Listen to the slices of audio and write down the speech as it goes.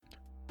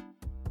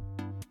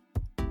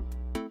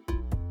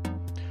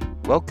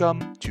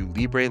Welcome to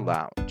Libre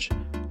Lounge,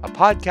 a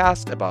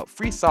podcast about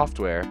free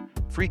software,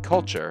 free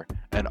culture,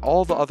 and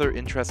all the other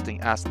interesting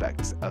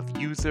aspects of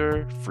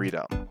user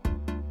freedom,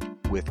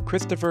 with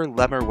Christopher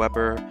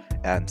Lemmer-Weber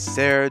and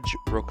Serge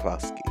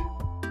Roklowski.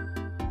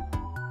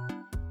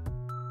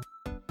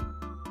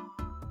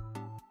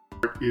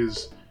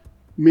 Is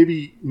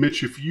maybe,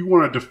 Mitch, if you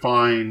want to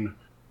define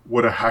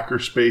what a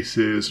hackerspace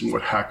is and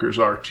what hackers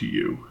are to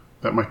you,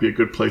 that might be a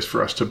good place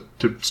for us to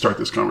start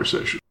this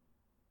conversation.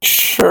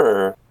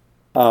 Sure.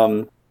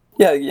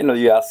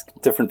 You ask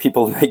different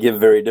people, they give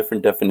very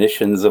different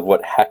definitions of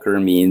what hacker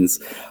means.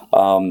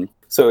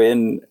 So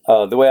in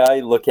the way I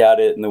look at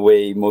it and the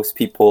way most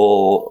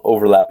people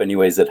overlap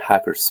anyways at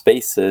hacker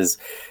spaces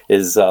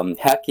is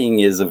hacking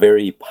is a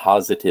very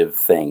positive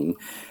thing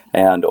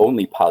and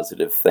only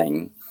positive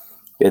thing.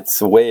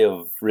 It's a way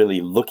of really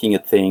looking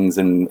at things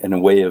and a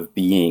way of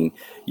being.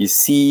 You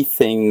see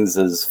things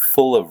as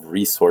full of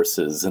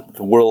resources.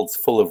 The world's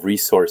full of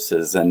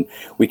resources, and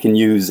we can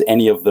use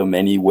any of them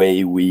any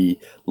way we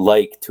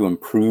like to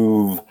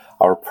improve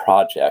our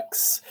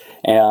projects.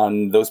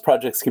 And those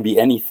projects can be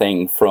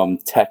anything from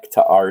tech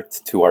to art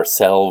to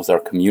ourselves, our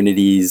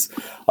communities,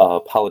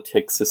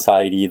 politics,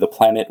 society, the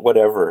planet,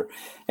 whatever.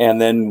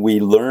 And then we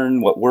learn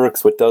what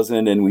works, what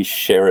doesn't, and we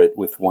share it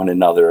with one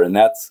another. And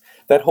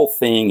that whole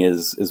thing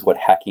is what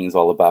hacking is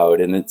all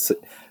about. And it's an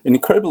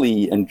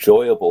incredibly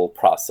enjoyable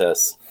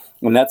process.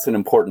 And that's an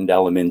important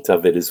element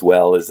of it as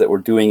well, is that we're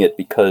doing it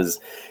because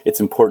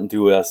it's important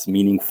to us,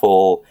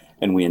 meaningful,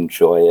 and we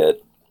enjoy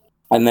it.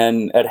 And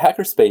then at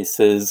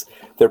hackerspaces,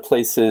 they're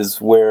places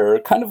where,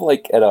 kind of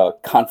like at a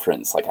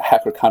conference, like a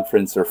hacker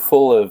conference, are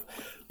full of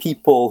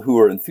people who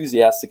are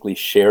enthusiastically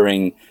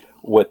sharing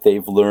what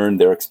they've learned,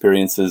 their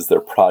experiences,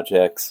 their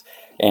projects,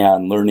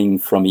 and learning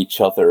from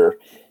each other.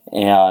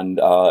 And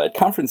at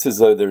conferences,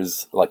 though,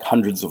 there's like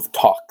hundreds of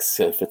talks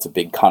if it's a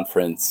big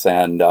conference,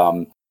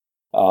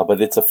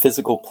 but it's a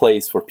physical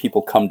place where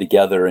people come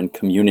together in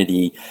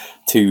community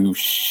to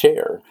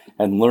share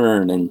and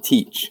learn and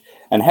teach.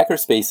 And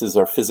hackerspaces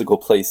are physical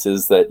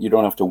places that you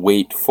don't have to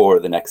wait for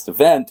the next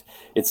event.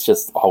 It's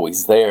just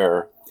always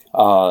there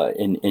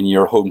in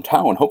your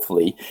hometown,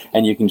 hopefully.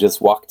 And you can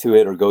just walk to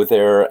it or go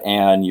there,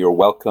 and you're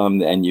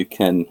welcome, and you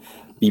can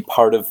be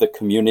part of the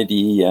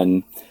community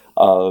and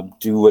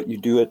do what you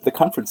do at the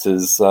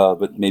conferences,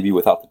 but maybe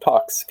without the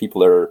talks.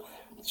 People are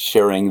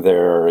sharing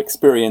their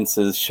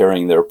experiences,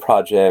 sharing their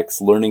projects,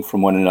 learning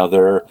from one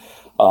another,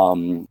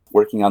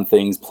 working on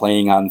things,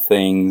 playing on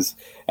things.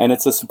 And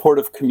it's a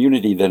supportive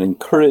community that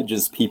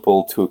encourages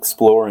people to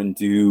explore and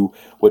do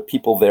what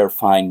people there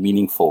find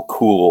meaningful,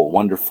 cool,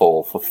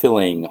 wonderful,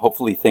 fulfilling,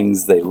 hopefully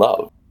things they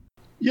love.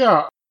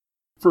 Yeah,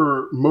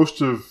 for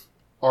most of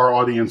our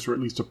audience, or at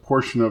least a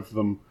portion of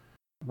them,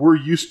 we're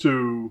used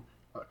to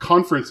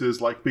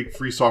conferences like big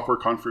free software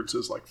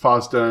conferences like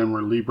FOSDEM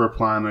or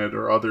LibrePlanet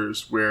or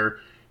others, where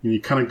you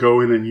kind of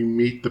go in and you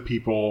meet the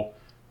people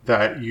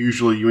that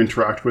usually you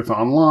interact with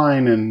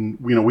online. And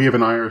we have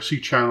an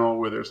IRC channel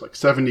where there's like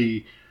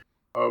 70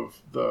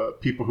 of the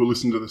people who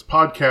listen to this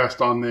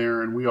podcast on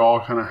there, and we all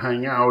kind of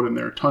hang out, and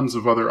there are tons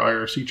of other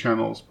IRC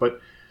channels.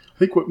 But I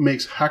think what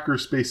makes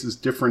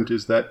hackerspaces different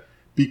is that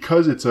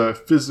because it's a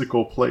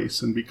physical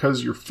place and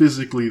because you're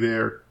physically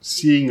there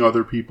seeing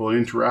other people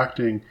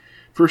interacting,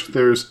 first,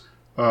 there's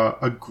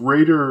a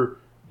greater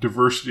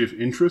diversity of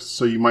interests.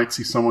 So you might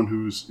see someone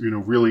who's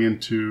really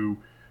into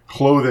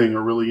clothing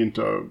or really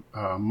into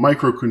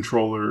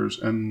microcontrollers,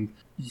 and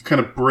you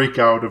kind of break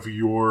out of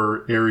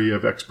your area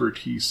of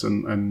expertise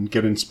and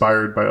get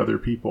inspired by other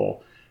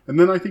people. And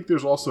then I think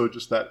there's also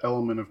just that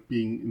element of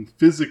being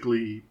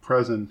physically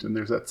present, and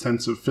there's that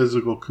sense of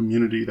physical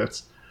community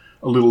that's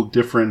a little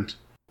different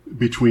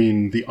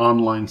between the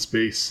online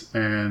space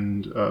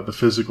and the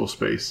physical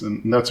space.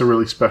 And that's a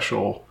really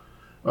special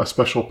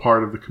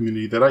part of the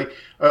community that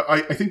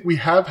I think we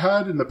have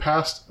had in the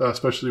past,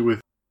 especially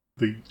with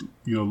the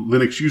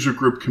Linux user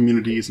group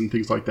communities and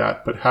things like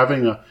that. But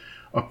having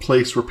a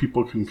place where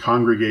people can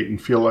congregate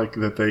and feel like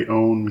that they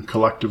own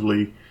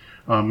collectively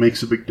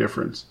makes a big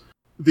difference.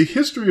 The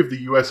history of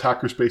the U.S.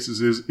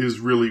 hackerspaces is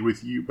really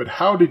with you. But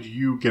how did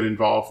you get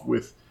involved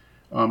with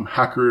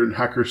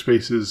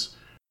hackerspaces?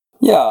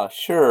 Yeah,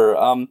 sure.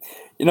 I'm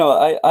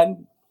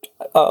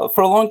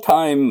for a long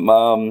time,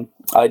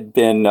 I'd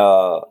been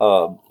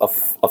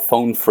a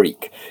phone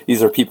freak.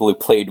 These are people who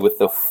played with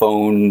the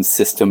phone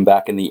system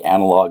back in the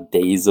analog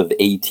days of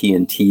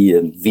AT&T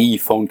and the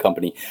phone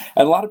company.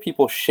 And a lot of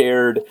people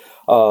shared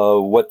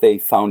what they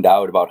found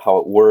out about how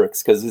it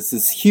works, because it's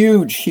this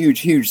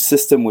huge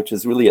system, which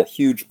is really a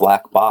huge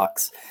black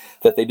box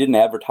that they didn't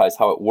advertise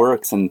how it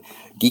works. And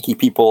geeky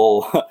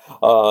people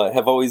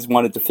have always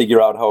wanted to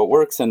figure out how it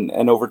works. And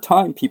over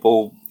time,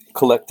 people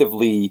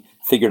collectively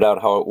figured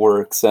out how it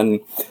works. And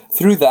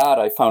through that,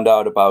 I found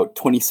out about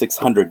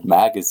 2600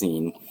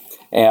 magazine.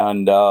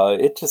 And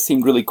it just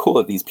seemed really cool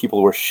that these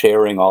people were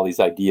sharing all these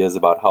ideas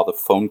about how the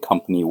phone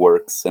company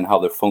works and how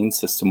their phone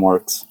system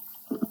works.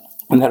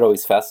 And that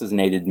always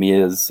fascinated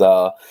me as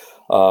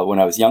when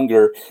I was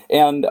younger.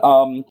 And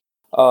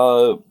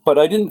But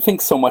I didn't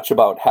think so much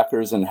about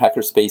hackers and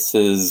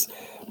hackerspaces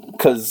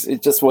because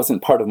it just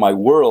wasn't part of my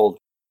world.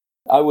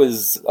 I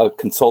was a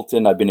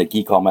consultant. I've been a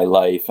geek all my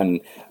life.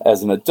 And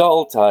as an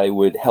adult, I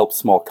would help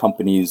small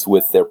companies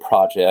with their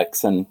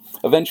projects. And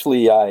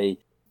eventually I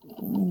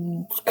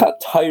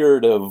got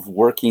tired of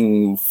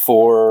working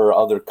for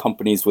other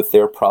companies with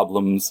their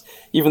problems,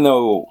 even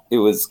though it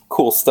was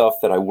cool stuff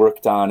that I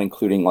worked on,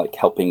 including like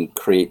helping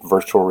create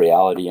virtual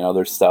reality and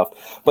other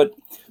stuff. But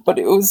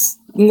it was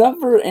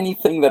never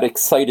anything that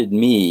excited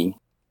me.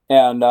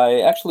 And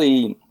I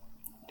actually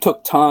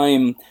took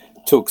time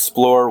to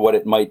explore what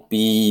it might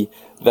be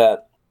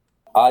that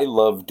I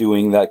love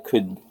doing that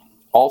could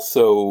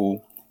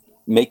also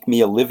make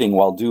me a living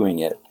while doing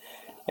it.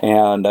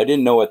 And I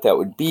didn't know what that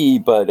would be,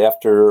 but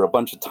after a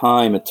bunch of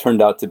time, it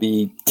turned out to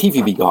be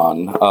TV Be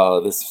Gone,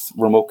 this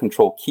remote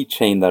control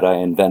keychain that I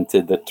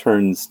invented that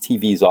turns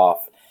TVs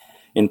off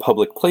in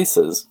public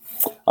places.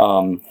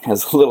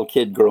 As a little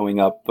kid growing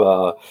up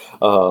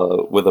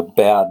with a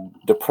bad,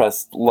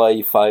 depressed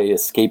life, I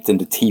escaped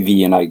into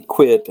TV and I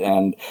quit.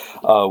 And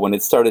when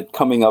it started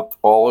coming up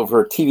all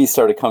over, TV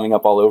started coming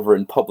up all over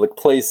in public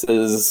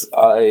places,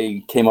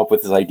 I came up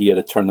with this idea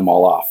to turn them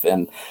all off.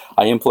 And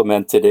I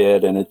implemented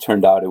it, and it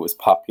turned out it was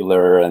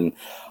popular. And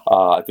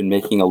I've been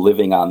making a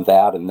living on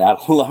that and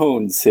that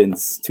alone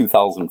since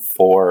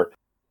 2004.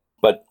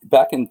 But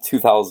back in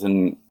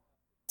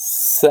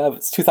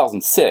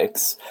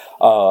 2006,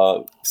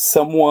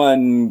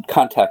 someone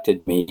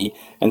contacted me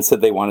and said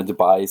they wanted to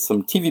buy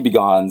some TV Be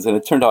Gones, and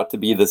it turned out to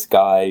be this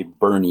guy,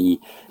 Bernie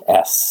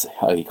S.,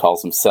 he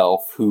calls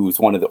himself, who's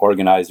one of the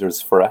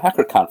organizers for a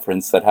hacker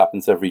conference that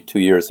happens every 2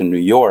 years in New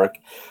York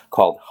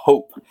called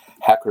HOPE,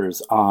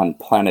 Hackers on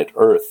Planet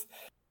Earth.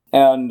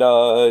 And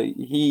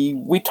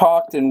we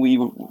talked, and we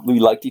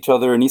liked each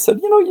other, and he said,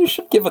 you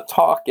should give a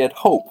talk at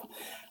HOPE.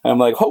 And I'm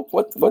like, Hope,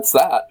 what's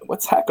that?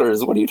 What's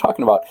hackers? What are you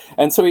talking about?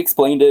 And so he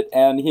explained it,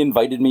 and he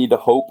invited me to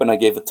Hope, and I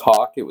gave a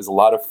talk. It was a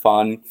lot of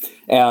fun.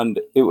 And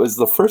it was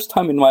the first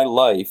time in my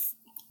life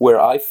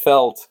where I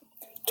felt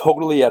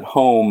totally at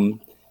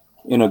home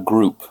in a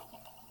group.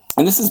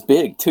 And this is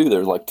big, too.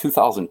 There's like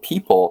 2,000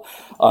 people,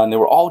 and they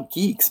were all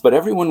geeks, but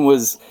everyone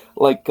was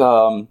like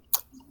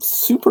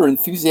super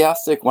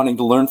enthusiastic, wanting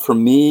to learn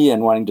from me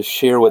and wanting to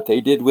share what they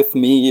did with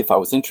me if I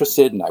was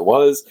interested, and I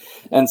was.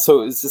 And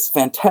so it was this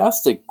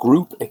fantastic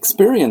group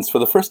experience for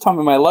the first time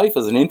in my life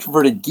as an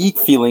introverted geek,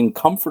 feeling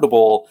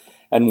comfortable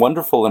and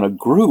wonderful in a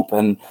group.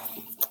 And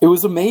it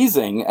was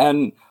amazing.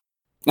 And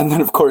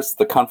then, of course,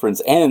 the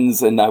conference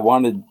ends, and I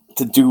wanted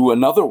to do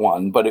another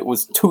one, but it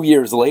was 2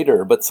 years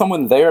later. But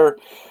someone there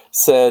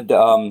said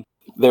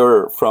they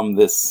were from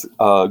this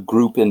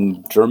group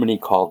in Germany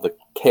called the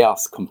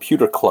Chaos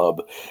Computer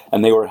Club,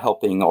 and they were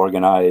helping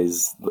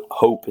organize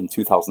HOPE in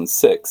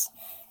 2006.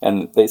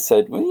 And they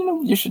said,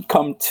 well, you should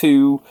come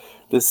to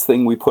this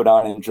thing we put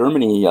on in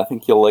Germany. I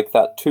think you'll like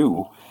that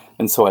too.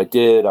 And so I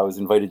did. I was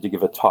invited to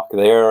give a talk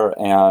there,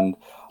 and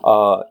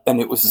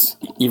it was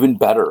even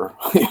better.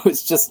 It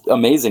was just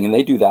amazing. And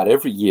they do that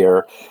every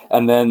year.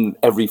 And then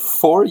every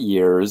 4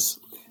 years,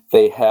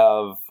 they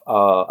have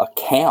a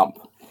camp.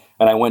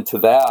 And I went to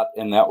that,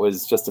 and that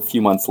was just a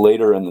few months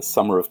later in the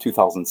summer of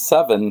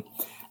 2007.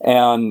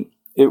 And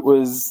it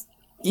was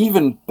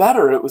even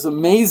better. It was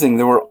amazing.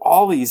 There were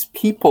all these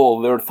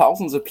people. There were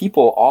thousands of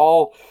people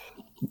all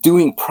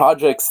doing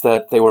projects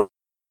that they were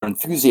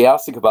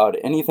enthusiastic about,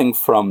 anything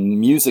from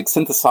music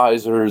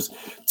synthesizers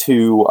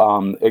to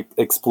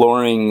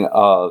exploring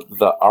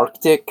the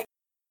Arctic,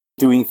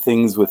 doing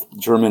things with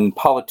German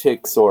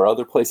politics or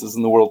other places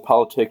in the world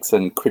politics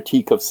and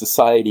critique of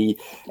society,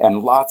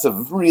 and lots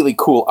of really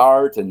cool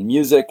art and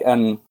music,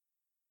 and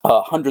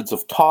hundreds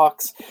of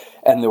talks,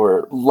 and there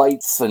were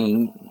lights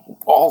and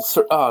all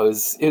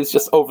sorts. It was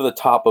just over the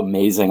top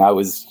amazing. I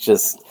was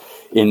just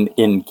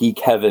in geek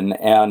heaven.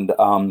 And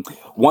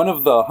one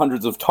of the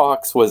hundreds of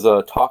talks was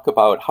a talk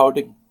about how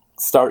to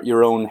start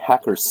your own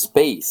hacker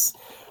space,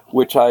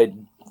 which I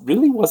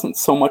really wasn't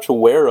so much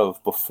aware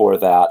of before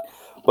that.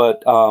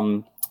 But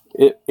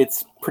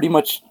it's pretty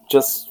much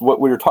just what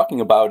we were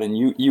talking about, and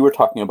you were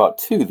talking about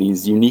too,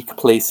 these unique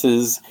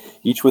places,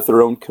 each with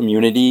their own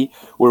community,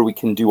 where we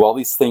can do all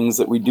these things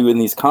that we do in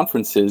these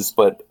conferences,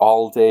 but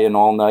all day and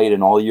all night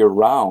and all year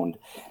round.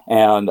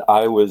 And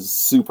I was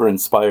super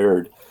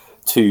inspired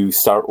to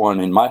start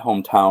one in my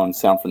hometown,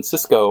 San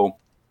Francisco,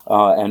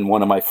 and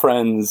one of my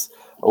friends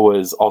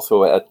was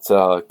also at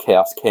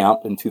Chaos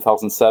Camp in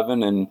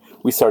 2007, and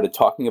we started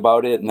talking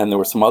about it. And then there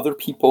were some other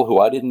people who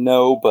I didn't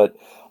know, but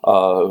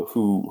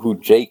who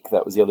Jake,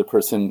 that was the other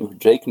person who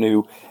Jake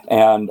knew.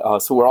 And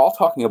so we're all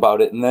talking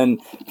about it. And then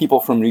people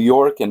from New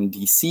York and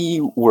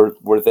DC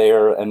were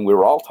there, and we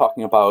were all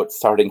talking about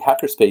starting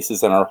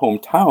hackerspaces in our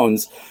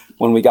hometowns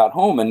when we got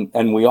home,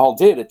 and we all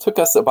did. It took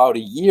us about a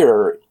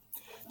year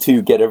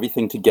to get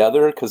everything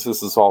together because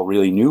this is all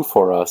really new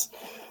for us.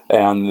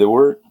 And there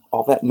were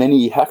all that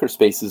many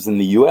hackerspaces in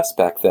the US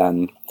back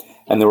then,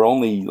 and there were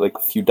only like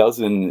a few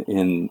dozen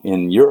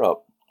in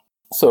Europe.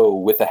 So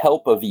with the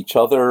help of each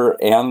other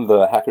and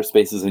the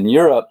hackerspaces in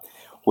Europe,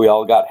 we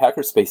all got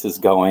hackerspaces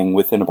going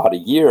within about a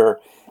year.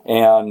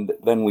 And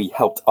then we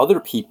helped other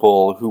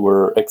people who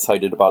were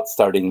excited about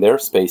starting their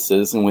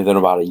spaces. And within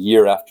about a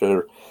year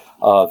after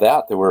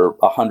that, there were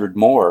 100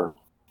 more.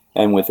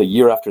 And with a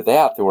year after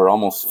that, there were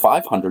almost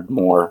 500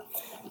 more.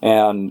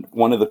 And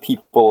one of the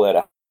people at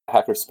a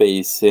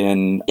hackerspace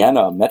in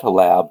Vienna,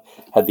 MetaLab,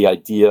 had the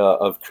idea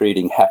of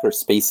creating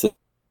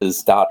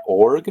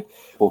hackerspaces.org.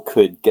 People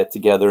could get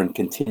together and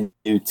continue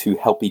to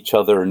help each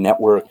other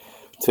network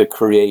to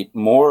create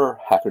more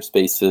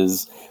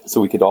hackerspaces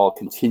so we could all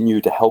continue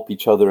to help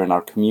each other in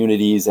our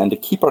communities and to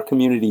keep our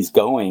communities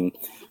going.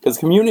 Because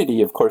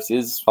community, of course,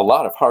 is a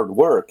lot of hard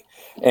work.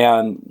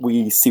 And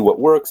we see what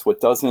works,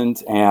 what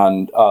doesn't,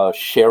 and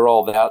share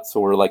all that. So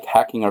we're like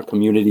hacking our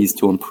communities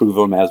to improve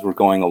them as we're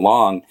going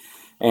along.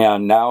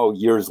 And now,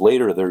 years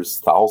later, there's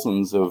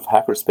thousands of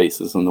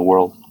hackerspaces in the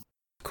world.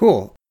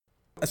 Cool.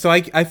 So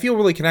I feel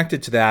really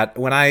connected to that.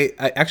 When I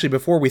actually,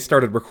 before we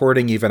started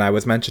recording even, I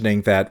was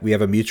mentioning that we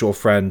have a mutual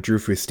friend, Drew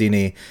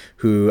Fustini,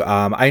 who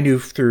I knew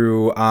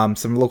through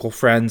some local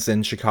friends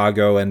in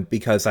Chicago. And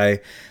because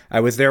I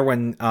was there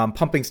when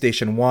Pumping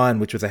Station 1,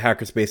 which was a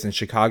hackerspace in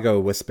Chicago,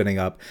 was spinning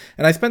up.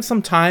 And I spent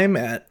some time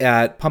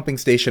at Pumping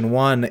Station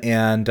 1,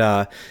 and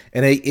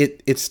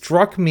it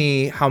struck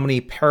me how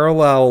many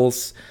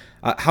parallels,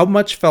 how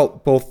much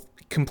felt both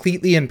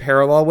completely in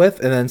parallel with,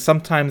 and then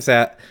sometimes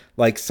at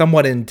like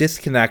somewhat in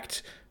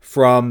disconnect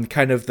from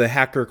kind of the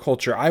hacker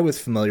culture I was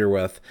familiar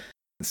with.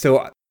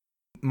 So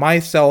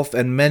myself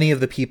and many of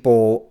the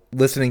people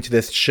listening to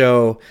this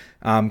show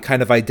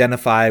kind of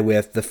identify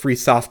with the free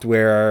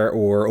software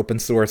or open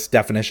source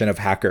definition of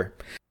hacker.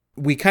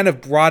 We kind of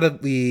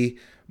broadly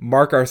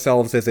mark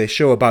ourselves as a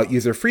show about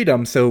user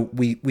freedom, so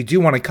we do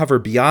want to cover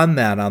beyond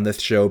that on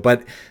this show.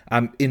 But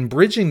in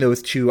bridging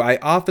those two, I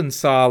often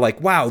saw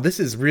like, wow, this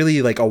is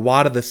really like a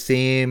lot of the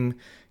same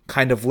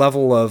kind of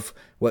level of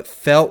what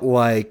felt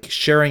like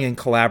sharing and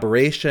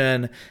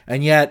collaboration,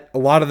 and yet a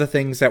lot of the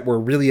things that were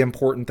really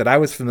important that I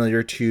was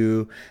familiar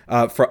to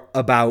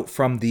about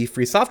from the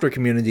free software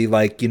community,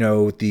 like, you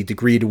know, the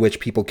degree to which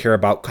people care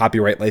about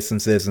copyright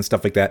licenses and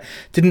stuff like that,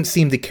 didn't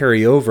seem to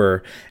carry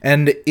over.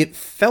 And it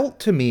felt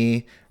to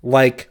me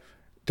like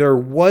there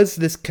was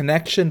this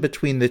connection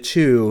between the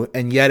two,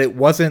 and yet it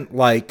wasn't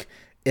like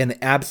an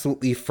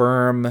absolutely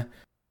firm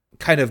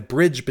kind of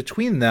bridge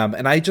between them.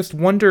 And I just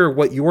wonder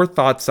what your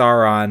thoughts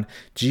are on,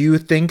 do you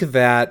think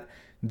that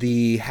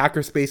the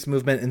hackerspace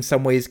movement in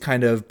some ways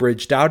kind of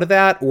bridged out of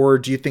that, or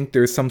do you think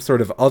there's some sort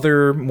of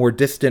other more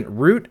distant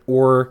route,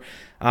 or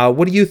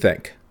what do you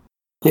think?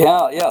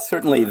 Yeah,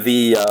 certainly.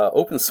 The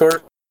open source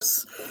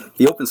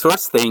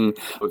thing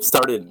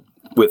started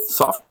with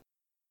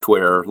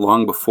software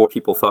long before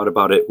people thought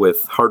about it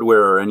with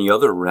hardware or any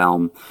other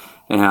realm.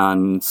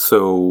 And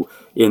so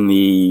in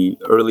the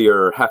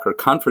earlier hacker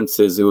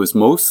conferences, it was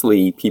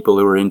mostly people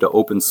who were into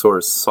open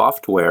source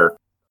software.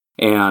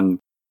 And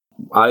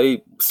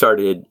I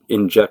started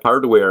inject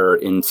hardware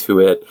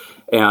into it.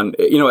 And,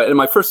 you know, at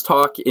my first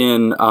talk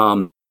in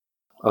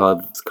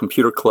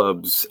Computer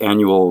Club's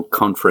annual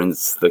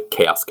conference, the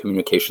Chaos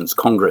Communications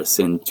Congress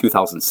in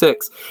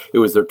 2006, it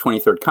was their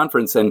 23rd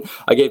conference. And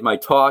I gave my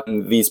talk,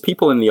 and these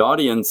people in the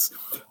audience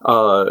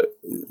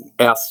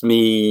asked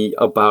me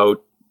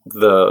about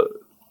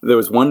there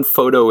was one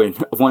photo in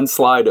one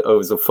slide. It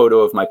was a photo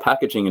of my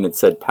packaging, and it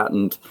said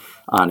patent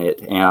on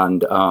it.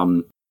 And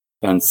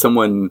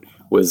someone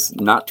was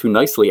not too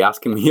nicely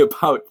asking me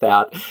about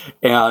that.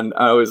 And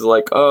I was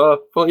like,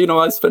 well, you know,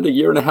 I spent a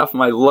year and a half of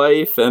my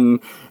life,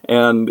 and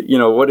you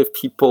know, what if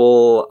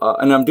people,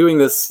 and I'm doing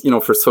this, you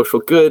know, for social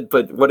good,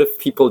 but what if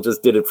people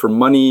just did it for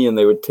money and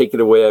they would take it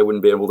away? I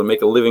wouldn't be able to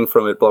make a living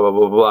from it, blah, blah,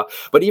 blah, blah.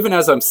 But even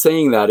as I'm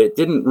saying that, it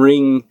didn't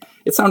ring,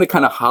 it sounded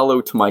kind of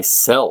hollow to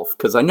myself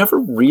because I never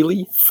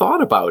really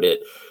thought about it.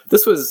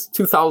 This was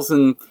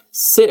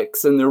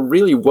 2006, and there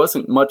really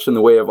wasn't much in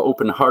the way of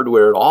open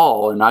hardware at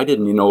all, and I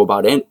didn't know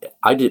about it.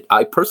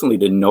 I personally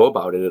didn't know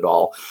about it at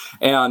all.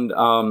 And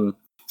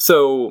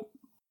so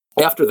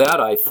after that,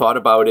 I thought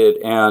about it,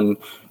 and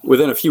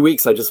within a few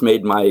weeks, I just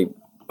made my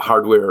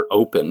hardware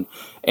open.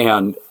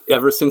 And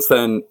ever since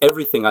then,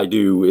 everything I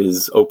do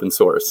is open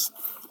source.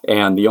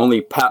 And the only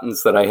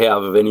patents that I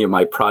have of any of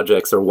my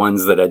projects are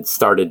ones that I'd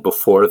started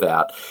before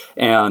that.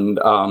 And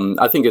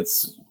I think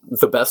it's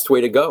the best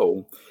way to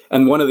go.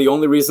 And one of the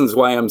only reasons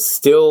why I'm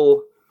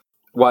still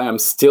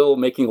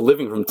making a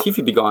living from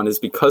TVBgone is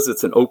because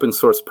it's an open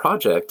source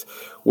project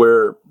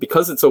where,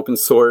 because it's open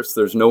source,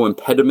 there's no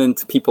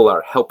impediment. People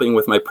are helping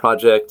with my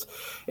project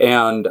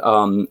and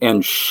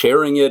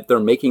sharing it. They're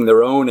making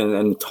their own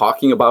and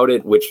talking about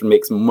it, which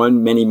makes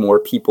many more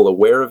people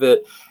aware of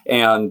it.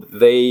 And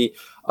they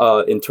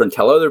in turn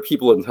tell other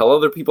people and tell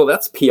other people.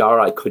 That's PR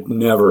I could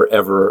never,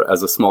 ever,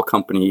 as a small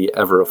company,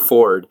 ever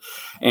afford.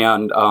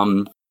 And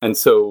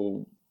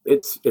so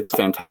it's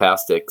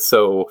fantastic.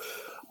 So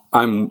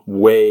I'm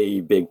way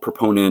big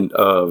proponent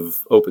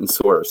of open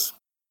source.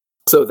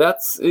 So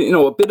that's, you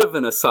know, a bit of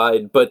an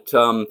aside, but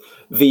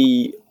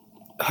the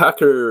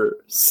hacker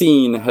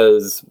scene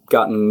has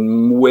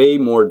gotten way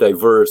more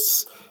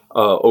diverse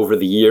over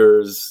the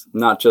years,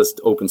 not just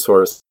open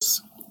source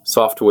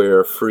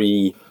software,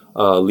 free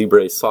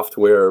Libre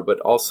software, but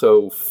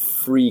also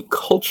free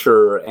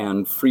culture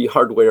and free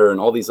hardware and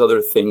all these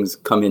other things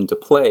come into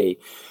play.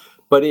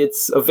 But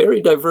it's a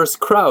very diverse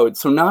crowd,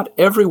 so not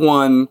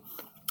everyone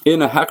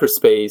in a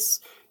hackerspace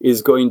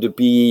is going to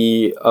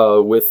be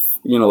with,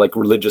 like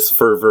religious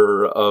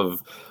fervor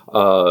of,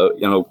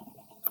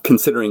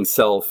 considering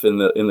self in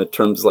the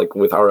terms like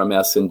with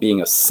RMS and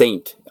being a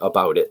saint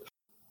about it.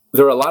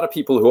 There are a lot of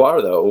people who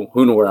are, though,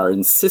 who are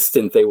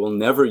insistent they will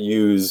never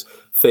use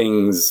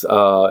things,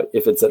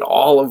 if it's at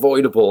all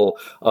avoidable,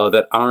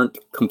 that aren't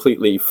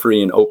completely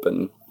free and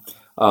open.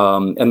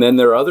 And then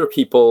there are other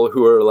people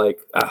who are like,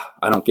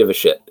 I don't give a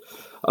shit.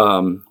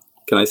 Can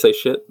I say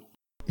shit?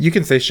 You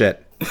can say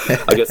shit.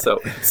 I guess so.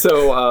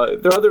 So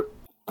there are other.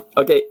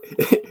 Okay,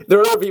 there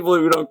are other people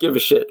who don't give a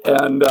shit,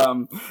 and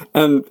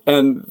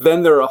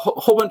then there are a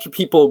whole bunch of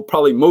people,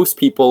 probably most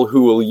people,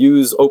 who will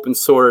use open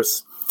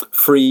source,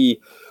 free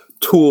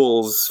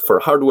tools for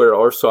hardware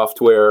or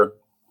software,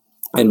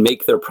 and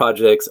make their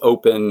projects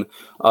open.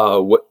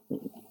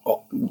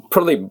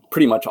 Probably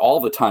pretty much all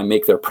the time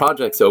make their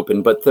projects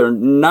open, but they're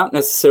not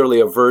necessarily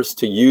averse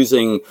to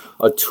using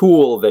a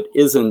tool that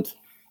isn't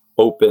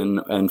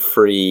open and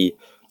free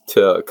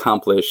to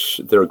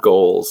accomplish their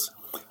goals.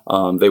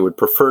 They would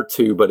prefer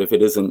to, but if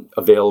it isn't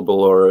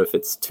available or if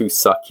it's too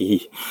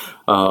sucky,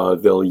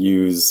 they'll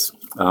use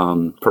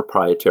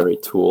proprietary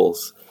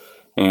tools.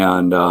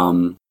 And,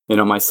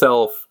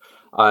 myself,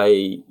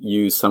 I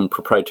use some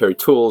proprietary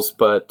tools,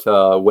 but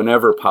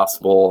whenever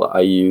possible, I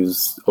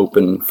use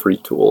open free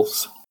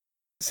tools.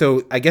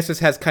 So I guess this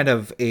has kind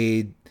of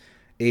a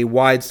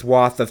wide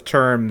swath of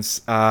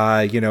terms,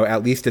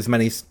 at least as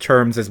many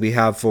terms as we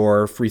have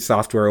for free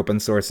software, open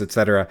source,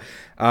 etc.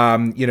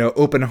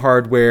 Open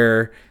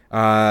hardware,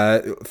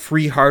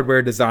 free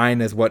hardware design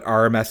is what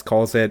RMS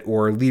calls it,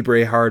 or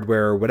Libre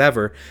hardware or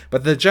whatever.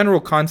 But the general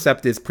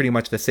concept is pretty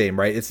much the same,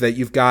 right? It's that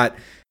you've got,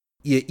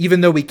 even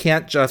though we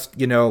can't just,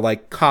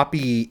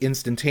 copy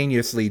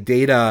instantaneously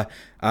data,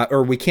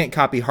 or we can't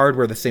copy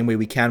hardware the same way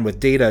we can with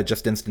data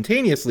just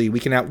instantaneously, we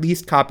can at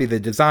least copy the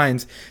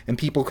designs, and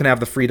people can have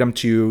the freedom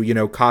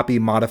to, copy,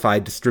 modify,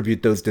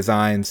 distribute those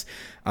designs,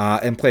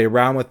 and play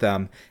around with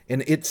them.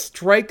 And it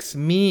strikes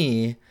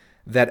me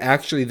that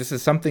actually this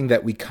is something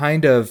that we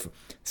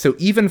so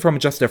even from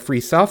just a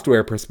free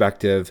software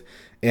perspective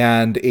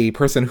and a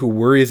person who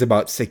worries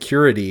about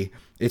security,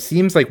 it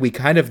seems like we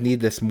kind of need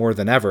this more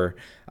than ever.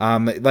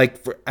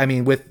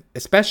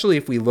 Especially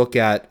if we look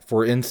at,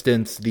 for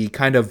instance, the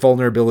kind of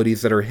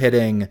vulnerabilities that are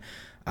hitting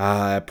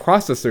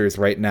processors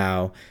right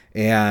now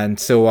and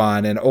so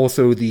on, and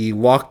also the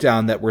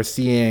lockdown that we're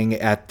seeing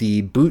at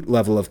the boot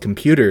level of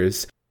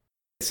computers.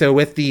 So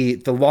with the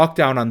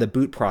lockdown on the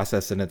boot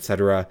process and et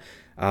cetera,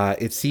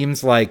 it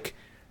seems like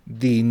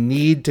the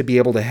need to be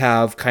able to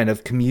have kind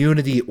of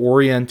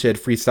community-oriented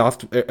free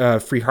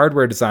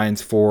hardware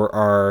designs for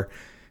our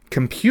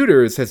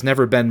computers has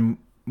never been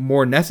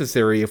more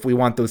necessary if we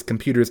want those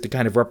computers to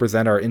kind of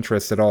represent our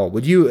interests at all.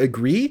 Would you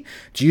agree?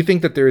 Do you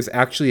think that there's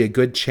actually a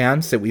good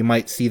chance that we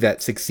might see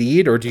that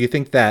succeed, or do you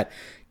think that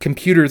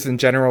computers in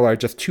general are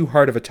just too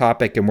hard of a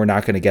topic and we're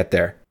not going to get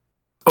there?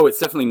 Oh, it's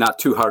definitely not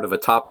too hard of a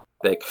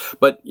topic.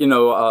 But,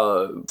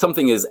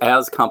 something is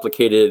as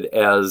complicated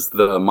as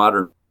the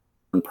modern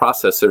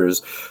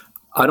processors.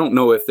 I don't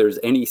know if there's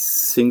any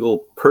single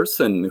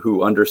person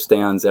who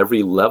understands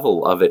every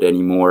level of it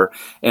anymore.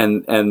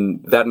 And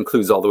that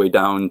includes all the way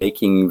down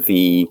making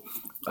the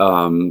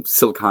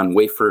silicon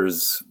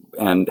wafers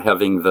and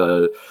having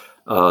the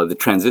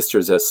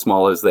transistors as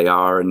small as they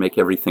are and make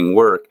everything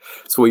work.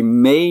 So we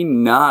may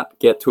not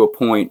get to a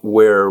point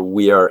where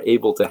we are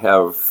able to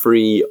have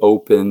free,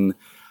 open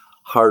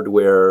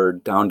hardware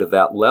down to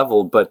that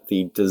level, but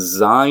the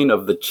design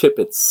of the chip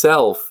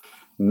itself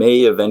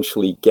may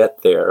eventually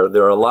get there.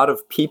 There are a lot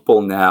of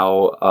people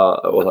now,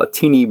 a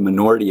teeny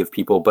minority of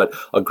people, but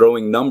a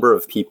growing number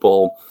of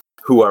people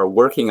who are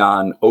working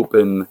on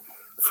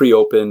free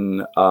open,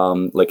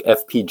 like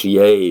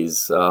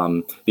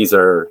FPGAs. These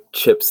are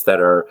chips that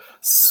are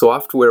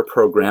software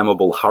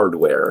programmable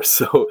hardware.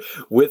 So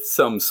with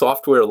some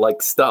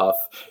software-like stuff,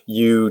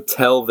 you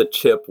tell the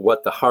chip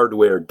what the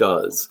hardware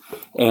does.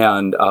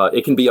 And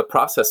it can be a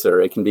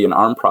processor, it can be an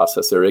ARM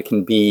processor, it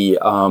can be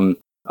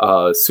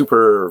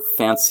super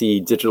fancy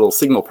digital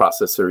signal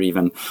processor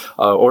even,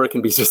 or it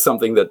can be just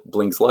something that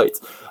blinks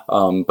lights.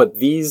 But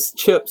these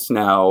chips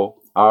now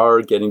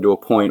are getting to a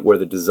point where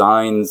the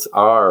designs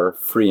are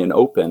free and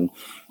open.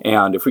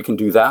 And if we can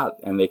do that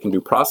and they can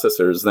do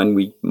processors, then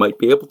we might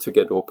be able to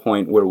get to a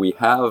point where we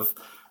have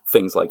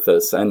things like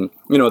this. And,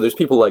 there's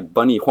people like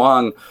Bunny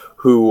Huang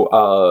who, 2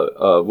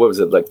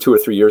 or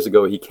 3 years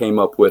ago, he came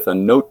up with a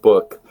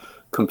notebook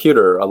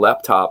computer, a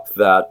laptop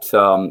that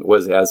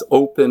was as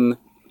open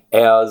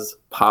as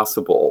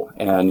possible.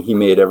 And he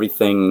made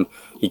everything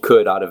he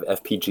could out of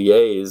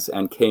FPGAs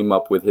and came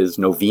up with his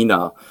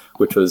Novena,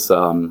 which was,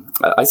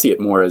 I see it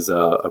more as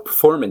a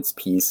performance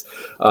piece.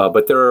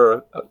 But there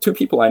are 2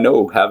 people I know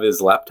who have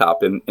his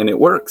laptop and it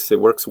works. It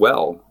works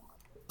well.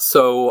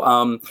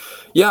 So,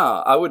 yeah,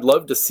 I would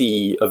love to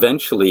see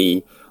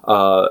eventually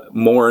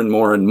more and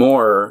more and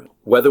more.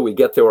 Whether we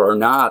get there or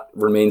not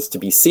remains to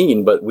be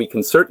seen, but we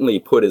can certainly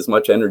put as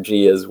much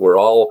energy as we're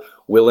all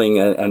willing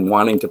and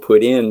wanting to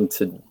put in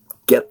to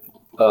get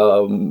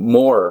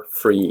more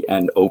free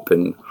and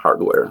open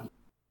hardware.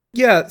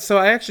 Yeah, so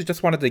I actually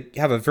just wanted to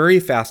have a very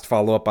fast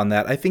follow-up on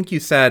that. I think you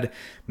said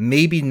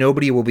maybe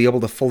nobody will be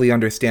able to fully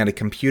understand a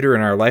computer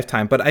in our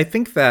lifetime, but I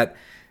think that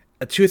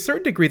to a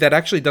certain degree that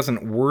actually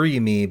doesn't worry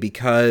me,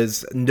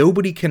 because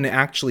nobody can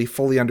actually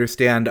fully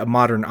understand a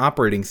modern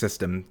operating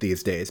system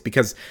these days,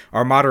 because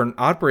our modern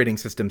operating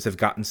systems have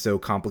gotten so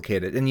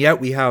complicated. And yet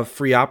we have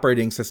free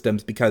operating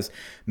systems because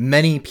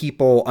many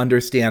people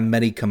understand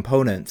many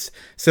components.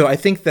 So I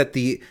think that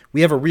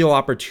we have a real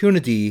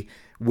opportunity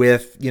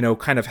with,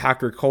 kind of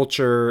hacker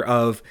culture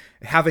of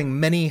having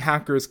many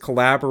hackers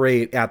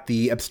collaborate at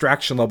the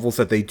abstraction levels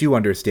that they do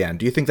understand.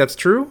 Do you think that's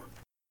true?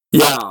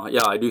 Yeah,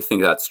 I do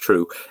think that's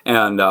true,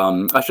 and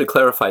I should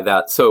clarify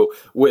that. So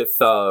with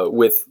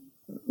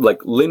like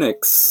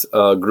Linux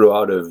grew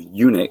out of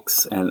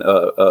Unix and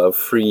a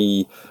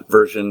free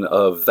version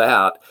of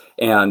that,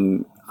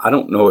 and I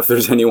don't know if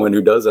there's anyone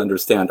who does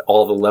understand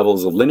all the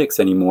levels of Linux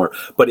anymore,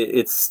 but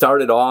it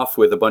started off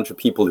with a bunch of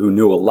people who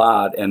knew a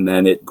lot, and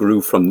then it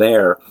grew from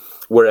there.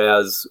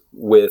 Whereas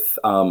with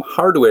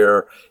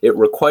hardware, it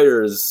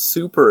requires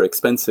super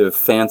expensive,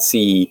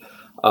 fancy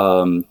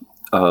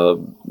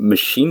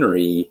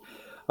machinery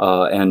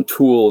and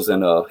tools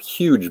and a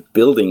huge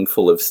building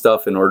full of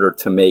stuff in order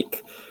to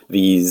make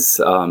these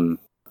the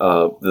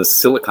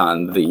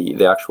silicon,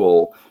 the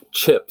actual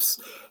chips.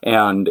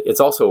 And it's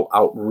also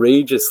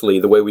outrageously,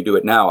 the way we do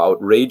it now,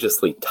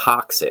 outrageously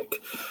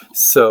toxic.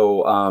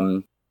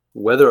 So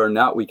whether or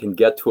not we can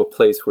get to a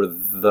place where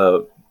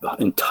the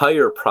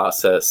entire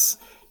process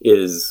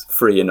is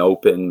free and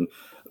open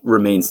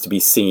remains to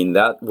be seen.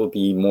 That will be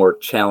even more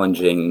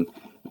challenging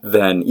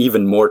than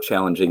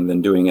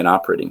doing an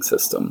operating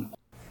system.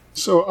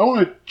 So I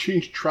want to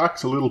change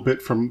tracks a little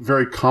bit from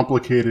very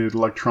complicated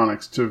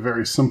electronics to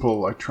very simple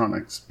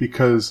electronics,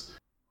 because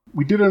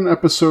we did an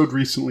episode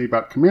recently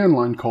about command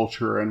line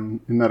culture, and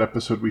in that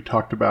episode we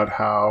talked about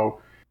how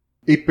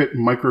 8-bit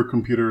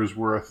microcomputers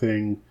were a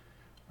thing.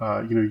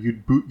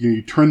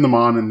 You'd turn them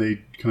on and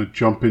they'd kind of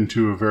jump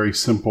into a very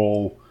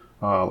simple,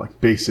 like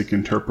basic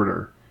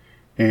interpreter.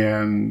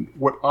 And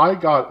what I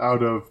got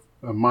out of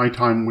my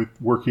time with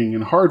working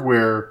in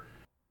hardware,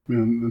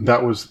 and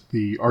that was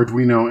the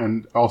Arduino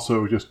and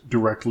also just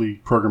directly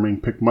programming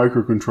PIC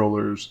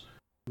microcontrollers,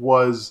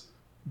 was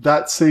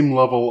that same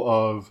level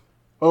of,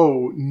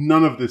 oh,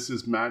 none of this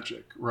is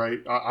magic, right?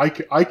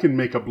 I can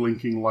make a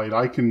blinking light.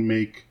 I can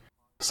make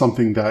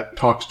something that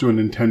talks to a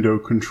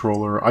Nintendo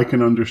controller. I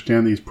can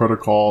understand these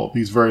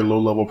very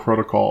low-level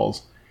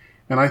protocols.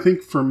 And I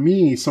think for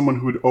me, someone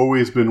who had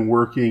always been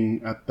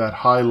working at that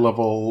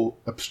high-level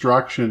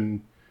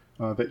abstraction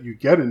that you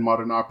get in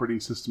modern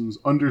operating systems,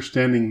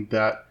 understanding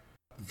that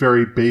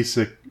very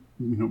basic,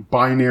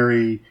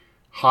 binary,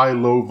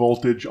 high-low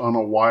voltage on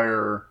a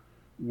wire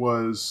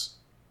was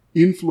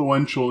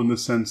influential in the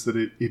sense that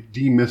it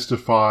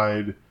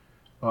demystified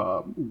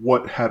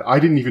what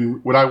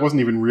I wasn't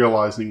even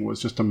realizing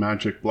was just a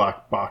magic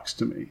black box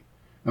to me.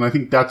 And I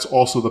think that's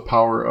also the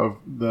power of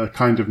the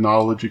kind of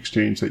knowledge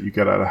exchange that you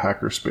get out of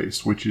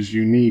hackerspace, which is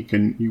unique,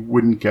 and you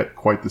wouldn't get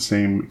quite the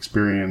same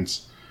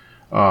experience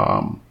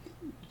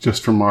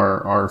just from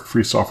our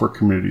free software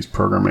community's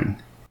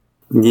programming.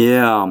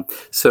 Yeah.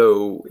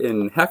 So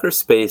in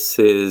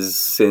hackerspaces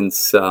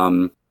since,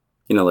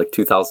 like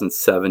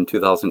 2007,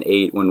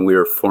 2008, when we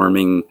were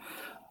forming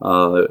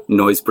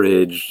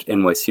Noisebridge,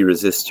 NYC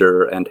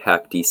Resistor, and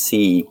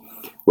HackDC,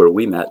 where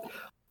we met,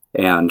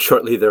 and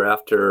shortly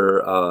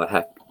thereafter,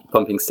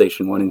 Pumping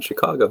Station 1 in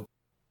Chicago.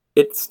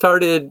 It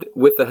started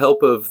with the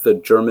help of the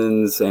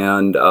Germans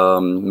and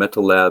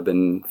Metal Lab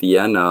in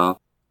Vienna.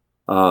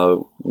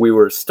 We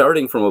were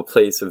starting from a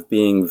place of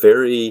being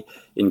very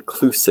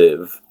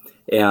inclusive,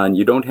 and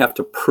you don't have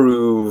to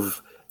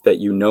prove that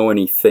you know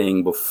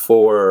anything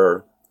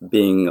before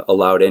being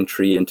allowed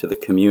entry into the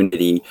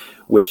community,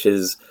 which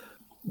is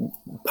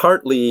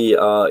partly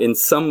in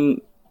some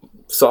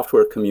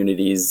software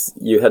communities,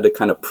 you had to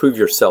kind of prove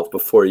yourself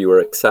before you were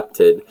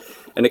accepted.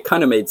 And it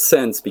kind of made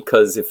sense,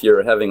 because if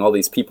you're having all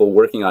these people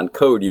working on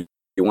code, you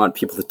want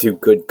people to do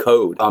good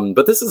code.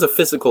 But this is a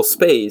physical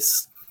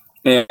space,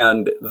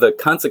 and the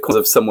consequence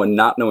of someone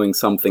not knowing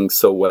something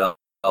so well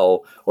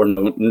or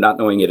not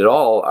knowing it at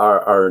all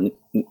are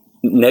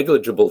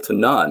negligible to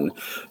none.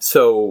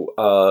 So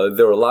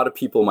there are a lot of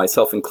people,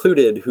 myself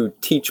included, who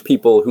teach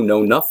people who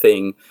know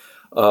nothing,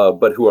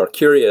 but who are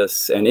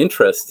curious and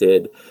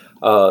interested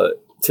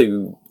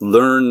to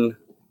learn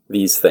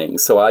these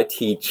things. So I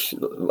teach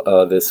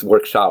this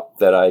workshop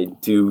that I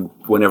do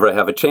whenever I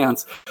have a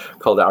chance,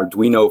 called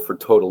Arduino for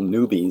Total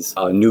Newbies,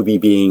 newbie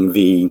being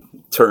the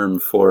term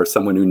for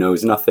someone who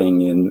knows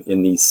nothing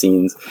in these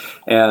scenes.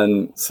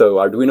 And so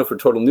Arduino for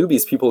Total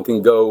Newbies, people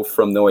can go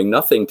from knowing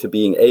nothing to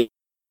being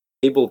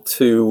able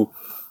to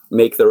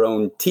make their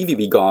own TV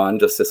Be Gone,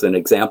 just as an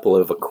example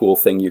of a cool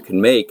thing you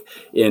can make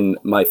in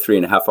my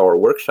 3.5-hour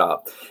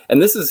workshop.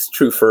 And this is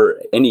true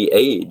for any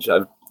age.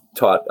 I've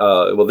taught,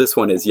 this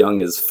one as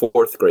young as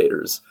 4th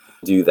graders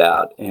do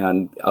that.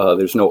 And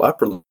there's no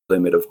upper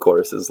limit, of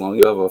course, as long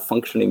as you have a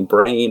functioning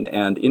brain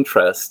and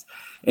interest,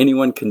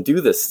 anyone can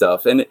do this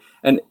stuff. And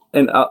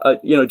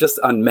just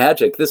on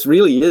magic, this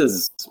really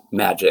is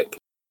magic.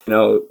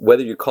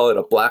 Whether you call it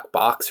a black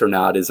box or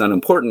not is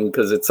unimportant,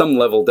 because at some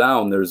level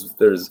down, there's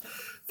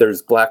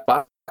black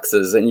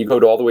boxes, and you go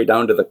all the way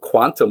down to the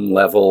quantum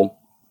level,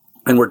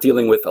 and we're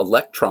dealing with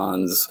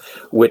electrons,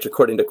 which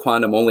according to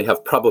quantum only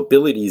have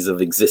probabilities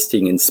of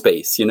existing in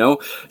space,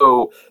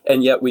 So,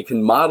 and yet we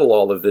can model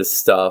all of this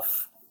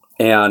stuff,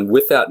 and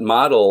with that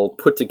model,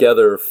 put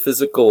together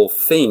physical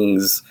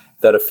things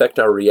that affect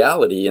our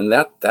reality, and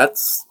that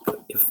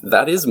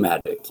is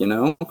magic,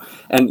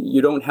 And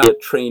you don't have a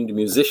trained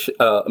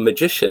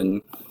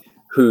magician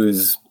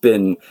who's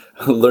been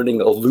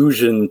learning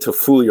illusion to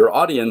fool your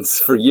audience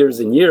for years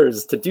and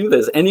years to do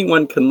this.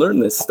 Anyone can learn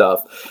this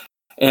stuff.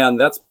 And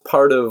that's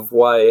part of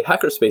why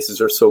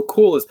hackerspaces are so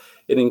cool, is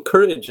it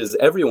encourages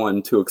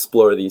everyone to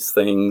explore these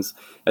things.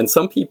 And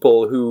some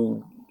people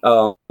who,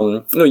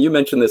 you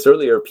mentioned this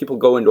earlier, people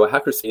go into a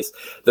hackerspace,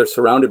 they're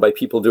surrounded by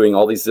people doing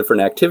all these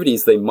different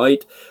activities. They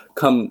might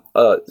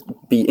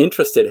be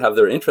interested, have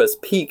their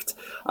interest piqued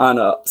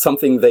on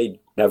something they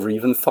never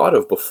even thought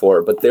of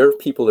before, but there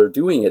people are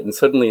doing it and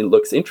suddenly it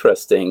looks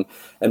interesting.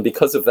 And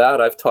because of that,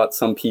 I've taught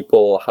some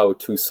people how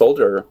to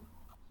solder,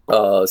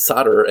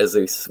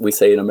 as we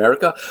say in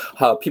America,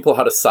 people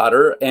how to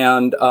solder,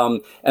 and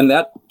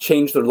that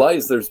changed their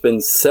lives. There's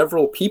been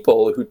several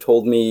people who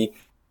told me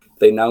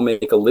they now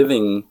make a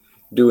living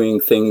doing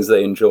things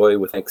they enjoy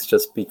with X,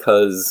 just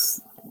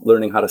because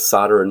learning how to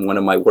solder in one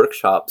of my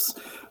workshops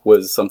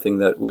was something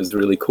that was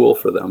really cool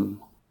for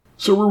them.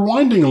 So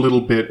rewinding a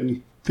little bit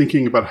and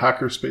thinking about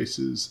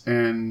hackerspaces,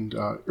 and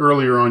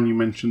earlier on you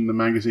mentioned the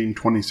magazine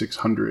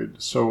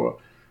 2600. So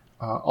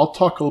I'll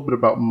talk a little bit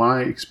about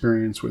my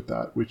experience with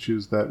that, which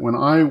is that when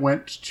I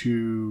went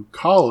to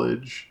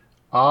college,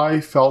 I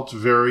felt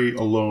very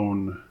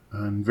alone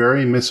and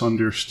very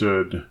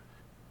misunderstood.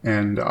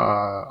 And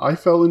I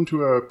fell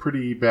into a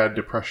pretty bad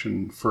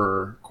depression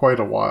for quite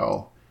a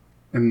while.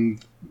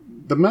 And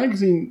the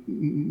magazine,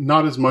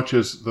 not as much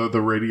as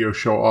the radio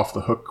show Off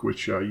the Hook,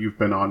 which you've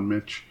been on,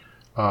 Mitch,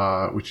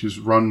 which is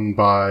run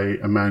by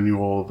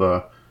Emmanuel,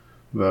 the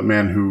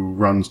man who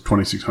runs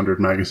 2600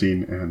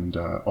 magazine, and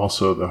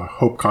also the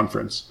Hope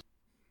Conference.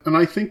 And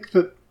I think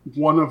that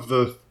one of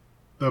the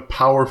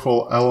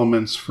powerful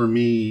elements for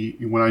me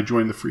when I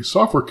joined the free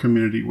software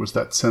community was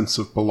that sense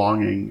of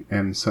belonging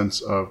and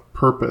sense of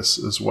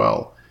purpose as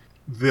well.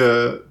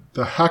 The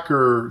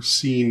hacker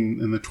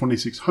scene in the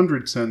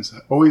 2600 sense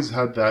always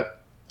had that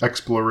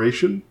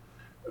exploration,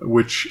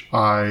 which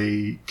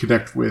I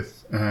connect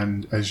with,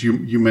 and as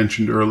you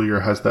mentioned earlier,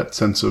 has that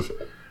sense of,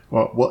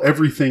 well,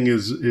 everything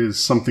is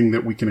something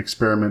that we can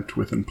experiment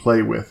with and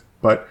play with.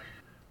 But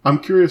I'm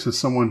curious, as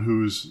someone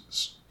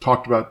who's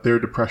talked about their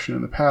depression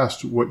in the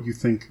past, what you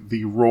think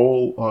the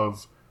role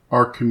of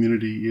our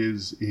community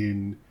is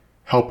in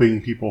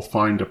helping people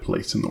find a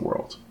place in the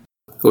world.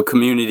 Well,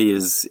 community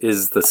is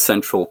the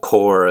central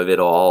core of it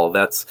all.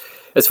 That's,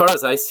 as far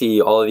as I see,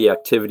 all of the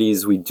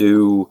activities we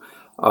do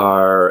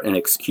are an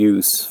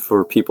excuse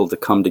for people to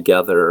come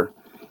together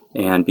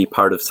and be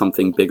part of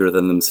something bigger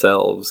than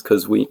themselves,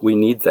 because we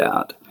need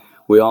that.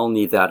 We all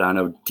need that on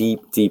a deep,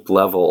 deep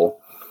level.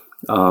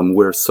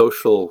 We're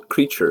social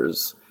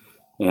creatures,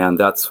 and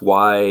that's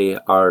why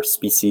our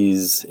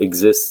species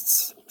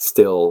exists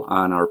still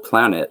on our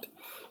planet,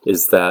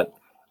 is that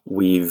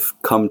we've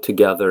come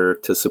together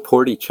to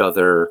support each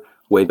other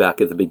way back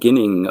at the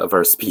beginning of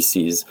our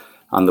species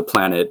on the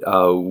planet.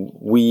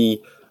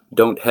 We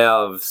don't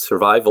have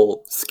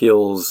survival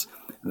skills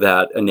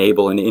that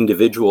enable an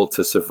individual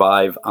to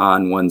survive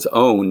on one's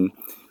own.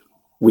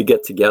 We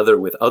get together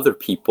with other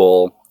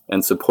people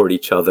and support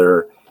each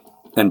other.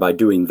 And by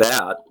doing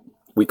that,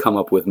 we come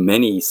up with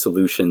many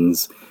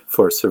solutions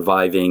for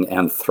surviving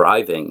and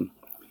thriving.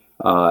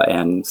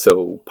 And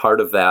so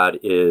part of that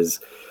is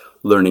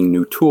learning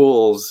new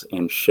tools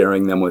and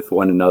sharing them with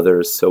one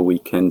another so we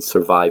can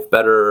survive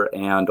better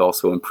and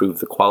also improve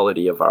the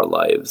quality of our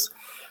lives.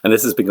 And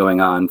this has been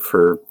going on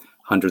for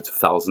hundreds of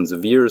thousands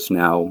of years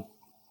now.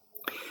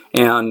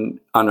 And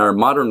on our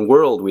modern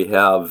world, we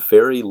have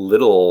very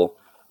little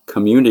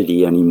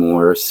community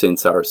anymore,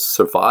 since our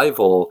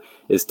survival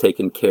is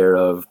taken care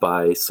of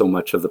by so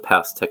much of the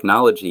past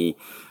technology.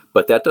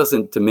 But that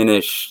doesn't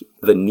diminish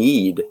the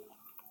need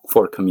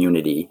for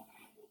community.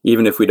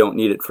 Even if we don't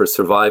need it for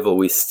survival,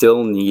 we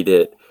still need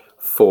it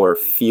for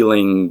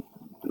feeling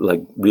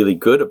like really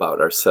good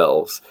about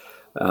ourselves,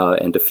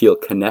 and to feel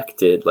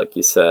connected, like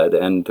you said,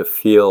 and to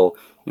feel,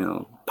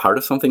 part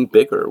of something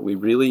bigger. We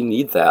really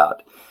need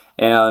that.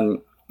 And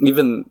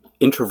even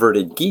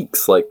introverted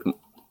geeks like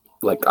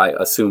like I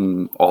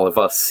assume all of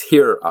us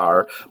here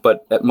are,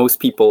 but most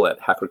people at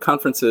hacker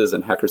conferences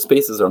and hacker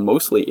spaces are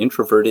mostly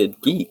introverted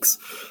geeks.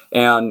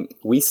 And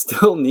we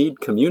still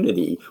need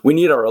community. We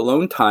need our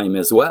alone time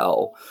as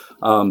well.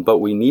 But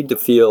we need to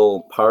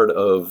feel part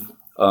of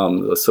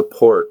the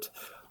support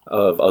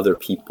of other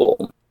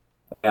people.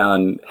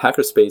 And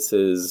hacker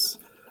spaces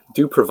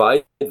do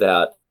provide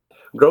that.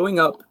 Growing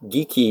up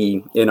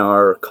geeky in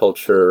our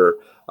culture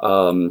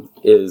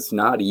is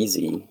not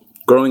easy.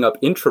 Growing up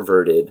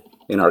introverted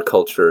in our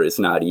culture is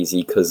not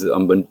easy because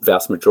a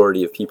vast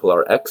majority of people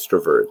are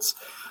extroverts.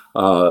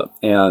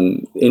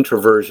 And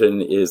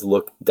introversion is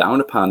looked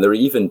down upon. There are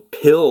even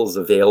pills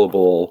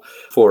available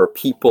for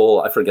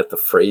people, I forget the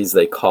phrase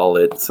they call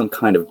it, some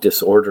kind of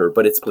disorder,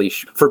 but it's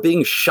for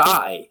being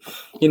shy.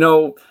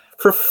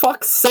 For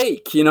fuck's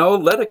sake,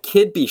 let a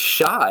kid be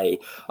shy.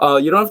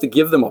 You don't have to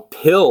give them a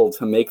pill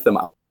to make them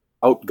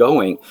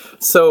outgoing.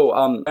 So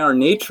in our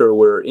nature,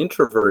 we're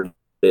introverted,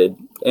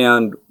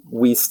 and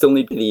we still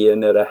need to be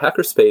in at a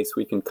hackerspace.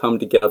 We can come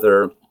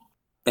together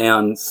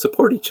and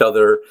support each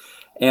other,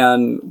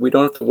 and we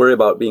don't have to worry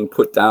about being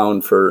put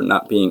down for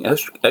not being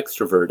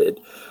extroverted.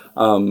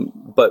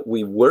 But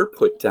we were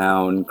put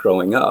down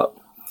growing up.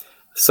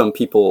 Some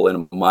people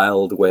in a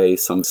mild way,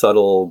 some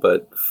subtle,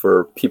 but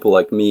for people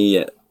like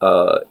me,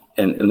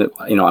 and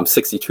I'm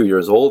 62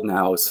 years old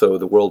now, so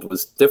the world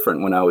was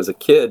different when I was a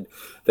kid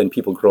than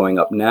people growing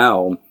up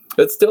now.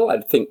 But still,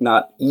 I think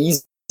not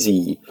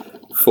easy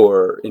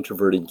for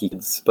introverted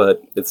geeks,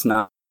 but it's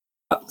not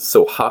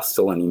so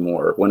hostile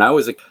anymore. When I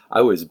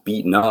was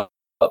beaten up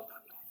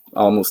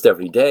almost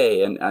every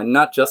day, and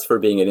not just for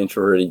being an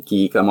introverted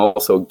geek. I'm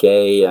also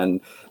gay,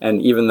 and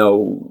even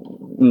though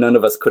none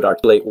of us could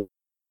articulate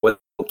what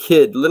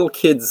little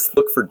kids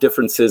look for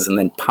differences and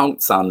then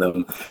pounce on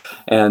them,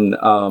 and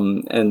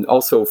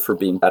also for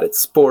being bad at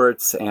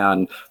sports,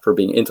 and for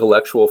being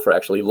intellectual, for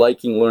actually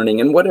liking learning,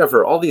 and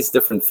whatever, all these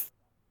different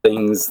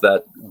things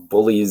that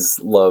bullies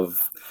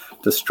love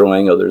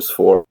destroying others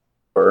for.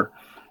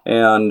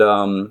 And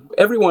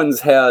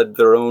everyone's had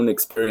their own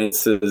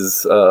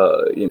experiences,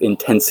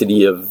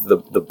 intensity of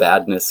the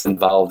badness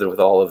involved with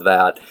all of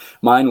that.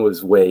 Mine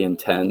was way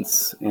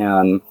intense.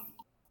 And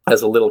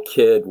as a little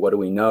kid, what do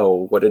we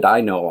know? What did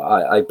I know?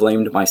 I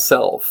blamed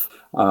myself.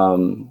 I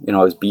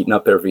was beaten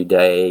up every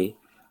day.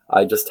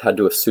 I just had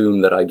to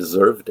assume that I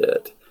deserved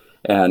it.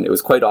 And it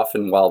was quite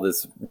often while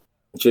this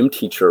gym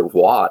teacher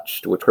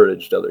watched, we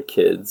encouraged other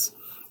kids.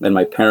 And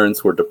my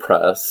parents were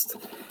depressed.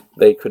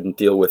 They couldn't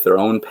deal with their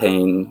own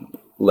pain,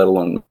 let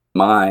alone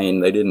mine.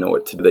 They didn't know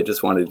what to do. They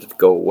just wanted it to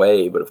go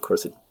away, but of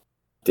course it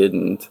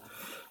didn't.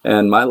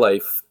 And my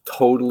life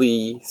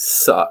totally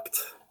sucked.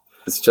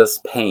 It's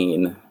just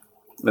pain.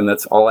 And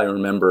that's all I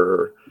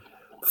remember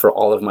for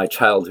all of my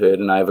childhood.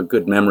 And I have a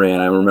good memory,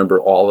 and I remember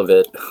all of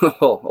it,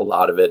 a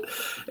lot of it.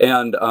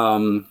 And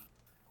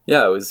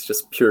it was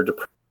just pure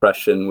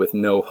depression with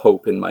no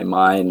hope in my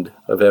mind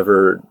of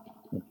ever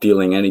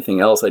dealing anything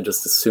else. I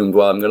just assumed,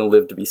 well, I'm going to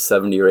live to be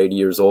 70 or 80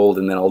 years old,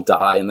 and then I'll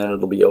die, and then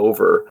it'll be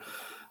over.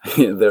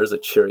 There's a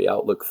cheery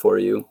outlook for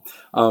you.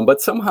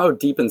 But somehow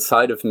deep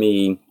inside of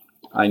me,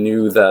 I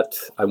knew that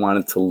I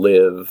wanted to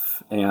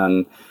live.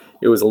 And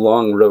it was a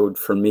long road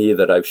for me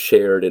that I've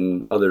shared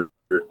in other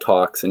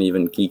talks and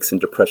even Geeks and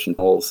Depression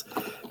Holes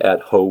at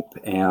Hope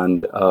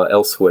and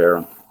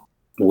elsewhere,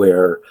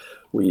 where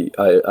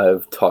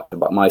I've talked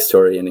about my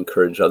story and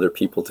encouraged other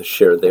people to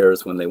share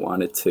theirs when they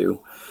wanted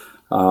to.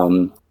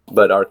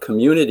 But our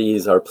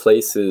communities are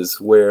places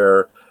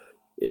where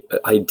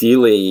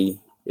ideally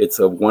it's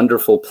a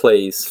wonderful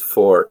place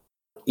for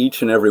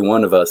each and every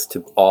one of us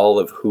to all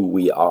of who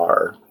we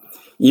are,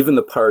 even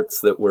the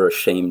parts that we're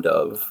ashamed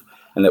of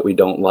and that we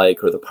don't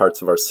like, or the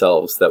parts of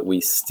ourselves that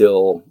we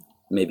still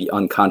maybe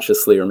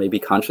unconsciously or maybe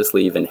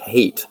consciously even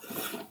hate,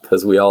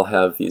 because we all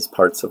have these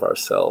parts of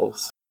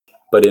ourselves.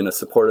 But in a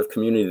supportive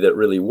community that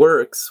really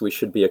works, we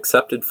should be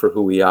accepted for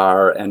who we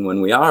are. And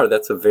when we are,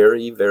 that's a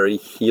very, very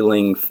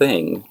healing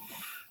thing.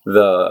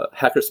 The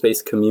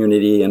hackerspace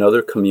community and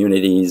other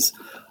communities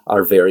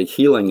are very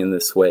healing in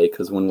this way,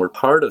 because when we're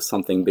part of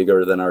something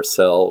bigger than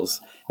ourselves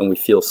and we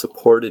feel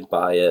supported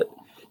by it,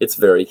 it's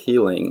very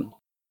healing.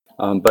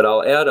 But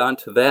I'll add on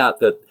to that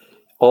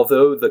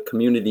although the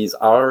communities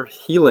are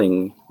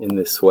healing in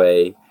this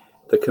way,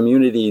 the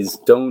communities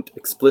don't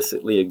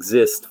explicitly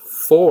exist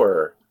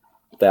for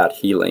that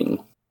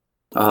healing,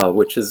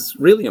 which is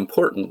really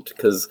important,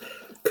 because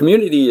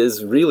community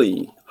is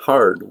really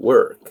hard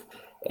work.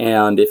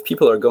 And if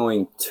people are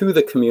going to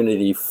the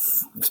community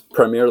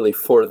primarily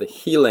for the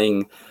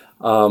healing,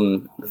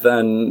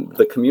 then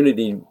the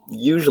community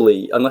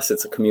usually, unless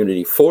it's a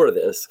community for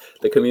this,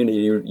 the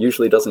community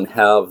usually doesn't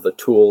have the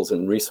tools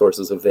and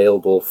resources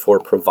available for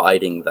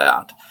providing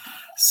that.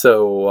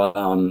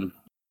 So,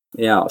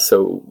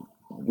 so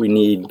we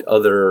need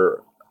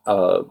other,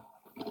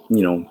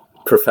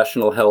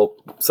 professional help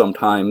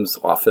sometimes,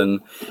 often,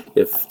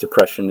 if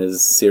depression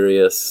is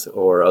serious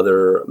or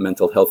other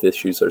mental health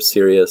issues are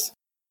serious,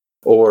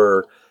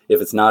 or if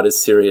it's not as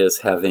serious,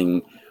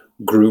 having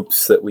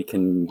groups that we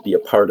can be a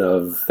part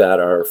of that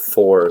are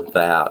for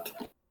that.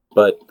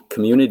 But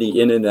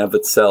community in and of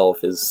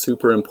itself is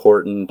super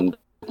important and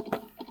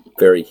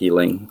very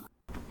healing.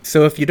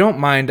 So if you don't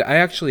mind, I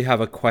actually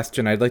have a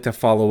question I'd like to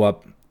follow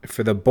up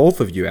for the both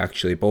of you,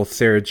 actually, both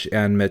Serge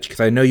and Mitch, because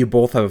I know you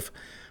both have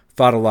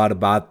thought a lot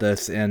about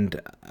this.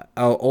 And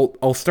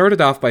I'll start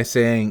it off by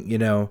saying,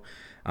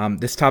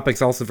 this topic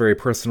is also very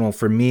personal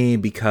for me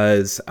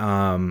because,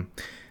 I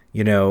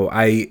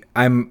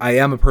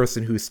am a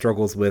person who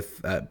struggles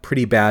with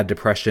pretty bad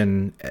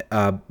depression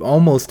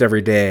almost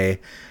every day.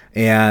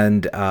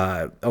 And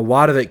a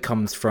lot of it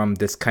comes from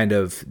this kind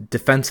of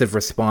defensive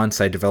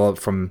response I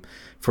developed from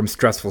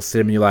stressful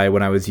stimuli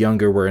when I was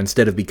younger, where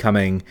instead of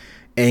becoming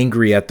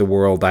angry at the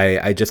world,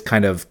 I just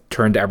kind of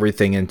turned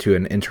everything into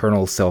an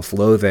internal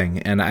self-loathing.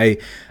 And I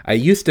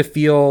used to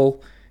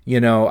feel,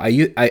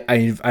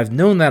 I've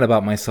known that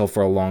about myself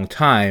for a long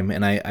time,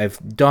 and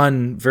I've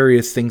done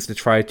various things to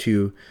try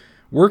to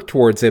work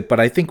towards it. But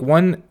I think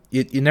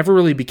it never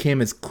really became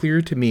as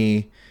clear to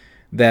me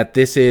that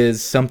this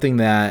is something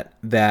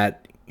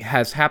that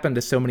has happened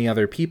to so many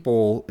other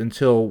people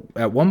until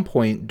at one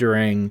point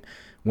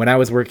when I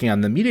was working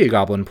on the Media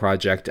Goblin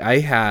project, I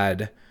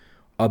had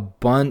a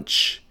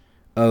bunch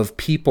of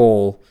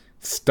people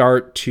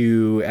start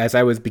to, as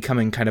I was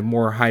becoming kind of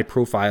more high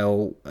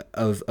profile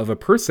of a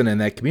person in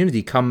that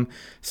community,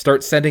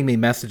 start sending me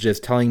messages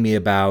telling me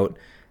about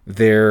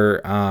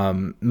their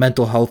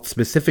mental health,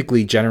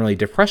 specifically generally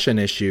depression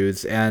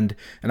issues. And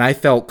I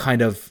felt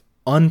kind of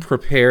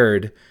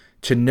unprepared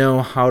to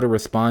know how to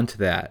respond to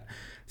that.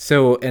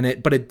 So,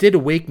 but it did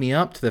wake me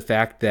up to the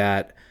fact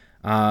that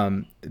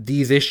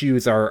these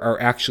issues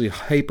are actually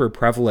hyper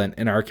prevalent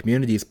in our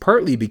communities,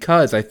 partly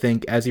because I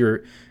think, as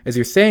you're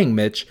saying,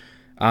 Mitch,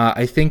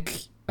 I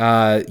think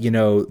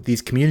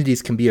these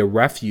communities can be a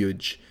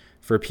refuge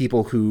for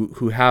people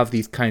who have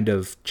these kind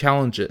of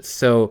challenges.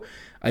 So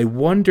I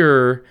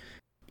wonder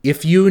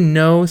if you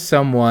know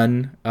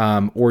someone,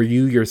 or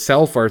you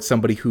yourself are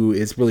somebody who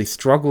is really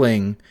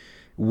struggling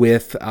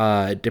with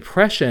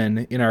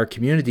depression in our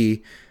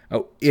community,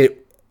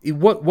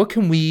 what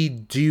can we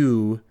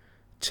do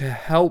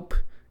to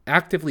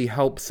actively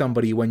help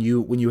somebody when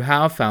you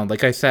have found,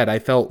 like I said, I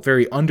felt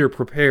very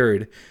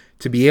underprepared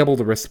to be able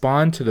to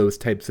respond to those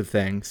types of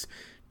things.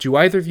 Do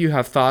either of you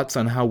have thoughts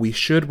on how we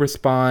should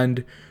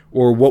respond,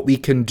 or what we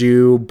can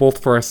do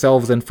both for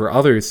ourselves and for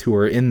others who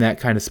are in that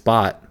kind of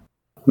spot?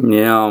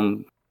 Yeah.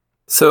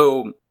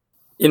 So,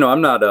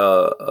 I'm not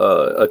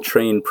a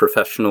trained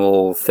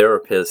professional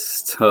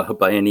therapist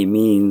by any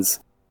means,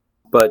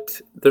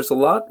 but there's a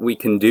lot we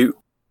can do.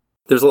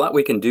 There's a lot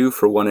we can do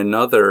for one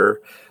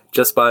another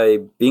just by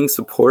being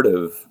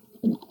supportive.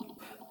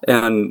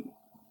 And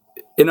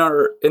in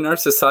our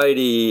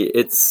society,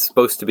 it's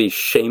supposed to be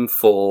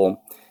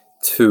shameful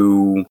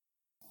to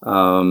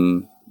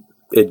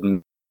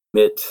admit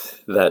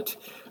that,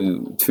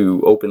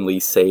 to openly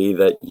say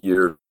that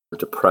you're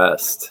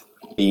depressed,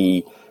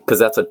 because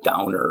that's a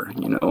downer.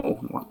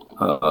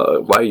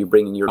 Why are you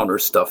bringing your downer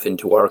stuff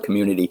into our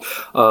community?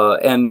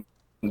 And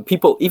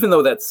people, even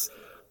though that's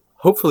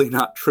hopefully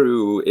not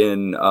true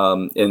in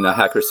the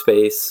hacker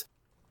space,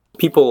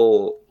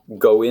 people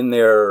go in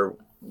there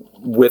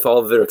with all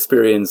of their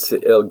experience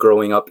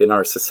growing up in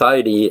our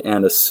society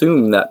and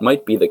assume that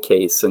might be the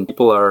case, and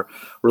people are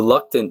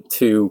reluctant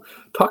to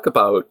talk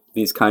about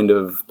these kind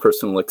of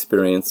personal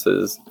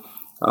experiences.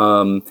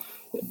 And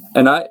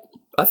I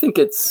think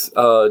it's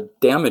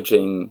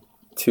damaging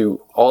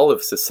to all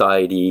of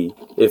society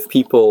if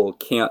people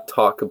can't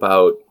talk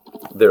about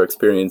their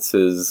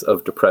experiences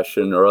of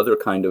depression or other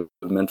kind of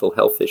mental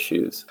health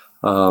issues.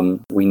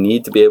 We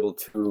need to be able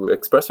to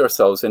express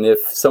ourselves, and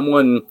if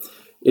someone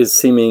is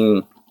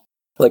seeming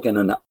like in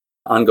an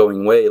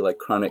ongoing way, like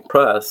chronic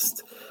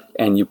depressed,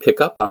 and you pick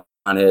up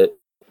on it,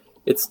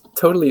 it's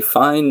totally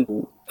fine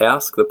to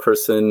ask the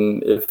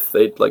person if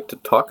they'd like to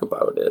talk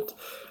about it.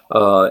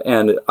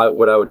 And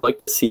what I would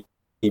like to see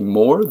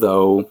more,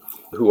 though,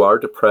 who are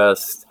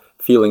depressed,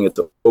 feeling it's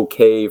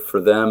okay for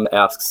them,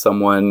 ask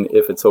someone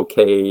if it's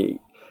okay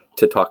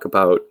to talk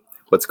about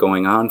what's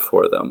going on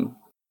for them.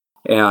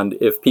 And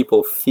if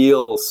people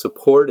feel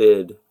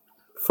supported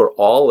for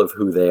all of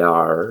who they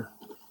are,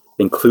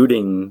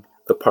 including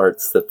the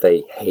parts that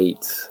they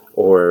hate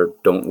or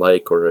don't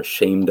like or are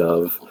ashamed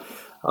of,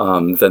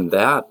 then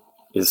that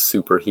is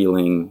super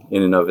healing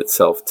in and of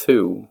itself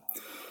too.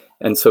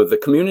 And so the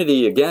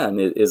community, again,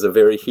 is a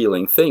very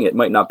healing thing. It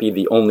might not be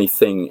the only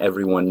thing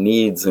everyone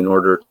needs in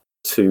order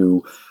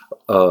to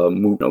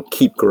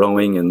keep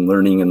growing and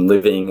learning and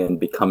living and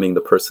becoming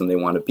the person they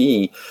want to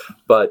be,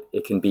 but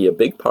it can be a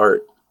big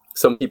part.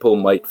 Some people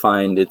might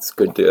find it's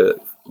good to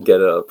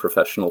get a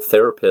professional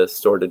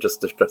therapist, or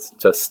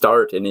to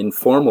start an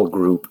informal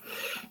group,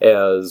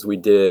 as we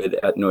did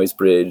at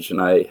Noisebridge,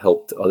 and I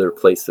helped other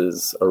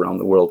places around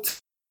the world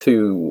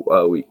too.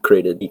 We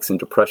created Geeks and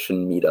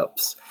Depression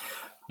meetups.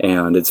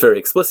 And it's very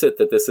explicit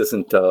that this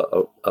isn't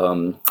a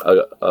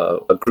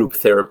group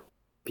therapy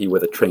be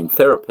with a trained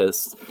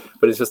therapist,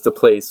 but it's just a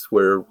place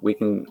where we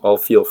can all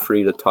feel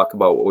free to talk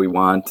about what we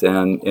want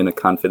and in a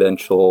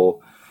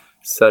confidential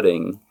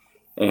setting.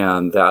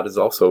 And that is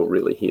also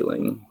really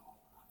healing.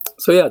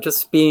 So yeah,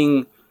 just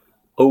being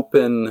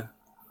open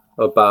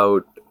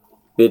about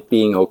it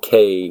being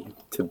okay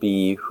to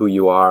be who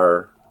you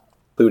are,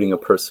 including a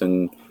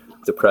person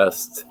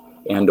depressed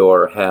and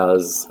or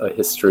has a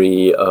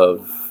history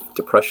of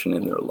depression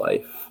in their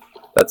life.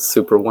 That's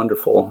super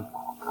wonderful.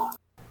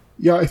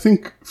 Yeah, I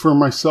think for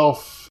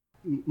myself,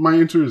 my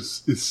answer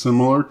is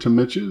similar to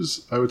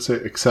Mitch's. I would say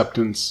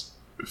acceptance.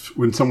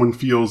 When someone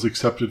feels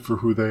accepted for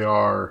who they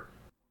are,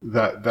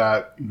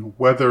 that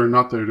whether or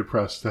not they're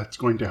depressed, that's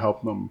going to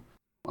help them.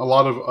 A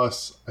lot of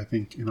us, I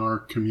think, in our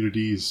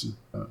communities,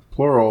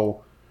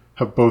 plural,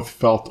 have both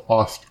felt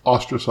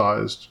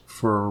ostracized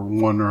for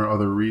one or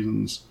other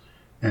reasons,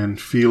 and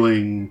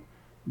feeling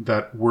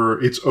that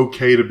it's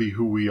okay to be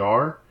who we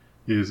are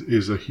is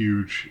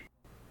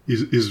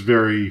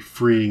very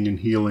freeing and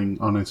healing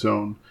on its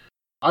own.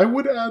 I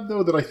would add,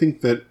 though, that I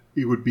think that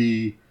it would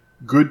be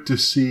good to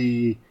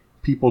see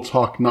people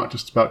talk not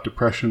just about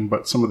depression,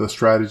 but some of the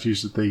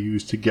strategies that they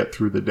use to get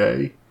through the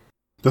day.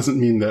 Doesn't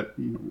mean that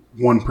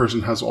one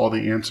person has all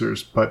the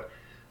answers, but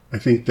I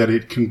think that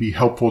it can be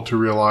helpful to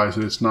realize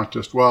that it's not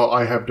just, well,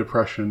 I have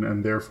depression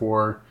and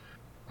therefore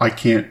I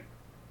can't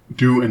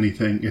do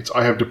anything. It's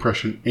I have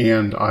depression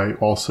and I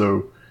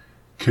also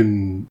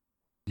can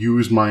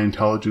use my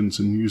intelligence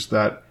and use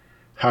that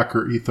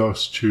hacker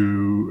ethos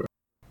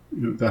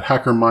that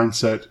hacker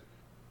mindset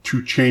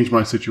to change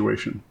my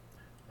situation.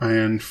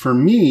 And for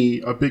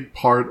me, a big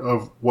part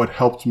of what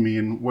helped me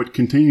and what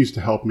continues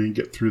to help me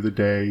get through the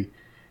day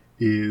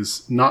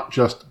is not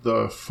just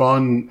the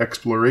fun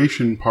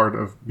exploration part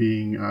of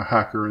being a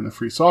hacker in the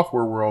free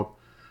software world,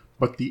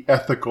 but the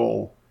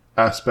ethical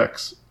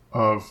aspects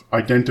of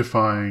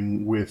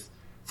identifying with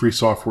free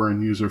software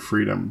and user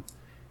freedom.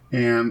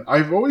 And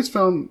I've always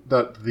found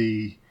that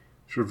the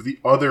sort of the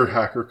other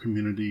hacker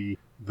community,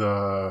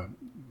 the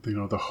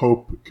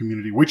Hope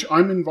community, which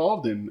I'm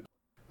involved in,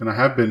 and I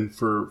have been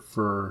for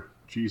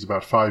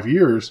about 5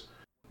 years,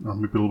 or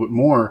maybe a little bit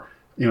more,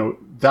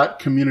 that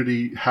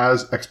community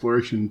has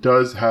exploration,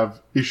 does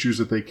have issues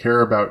that they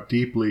care about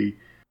deeply,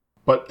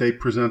 but they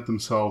present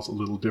themselves a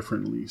little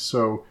differently.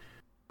 So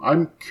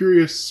I'm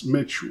curious,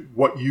 Mitch,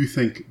 what you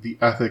think the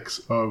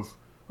ethics of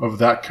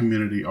that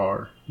community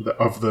are,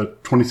 of the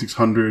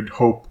 2600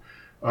 Hope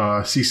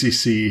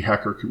CCC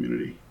hacker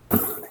community.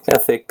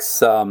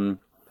 Ethics, well,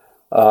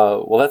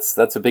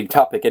 that's a big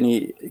topic. Can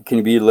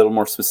you be a little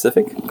more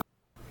specific?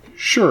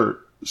 Sure.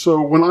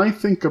 So when I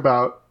think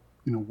about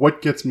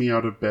what gets me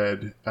out of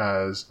bed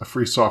as a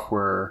free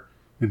software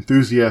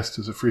enthusiast,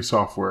 as a free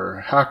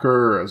software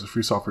hacker, as a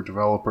free software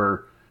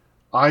developer,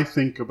 I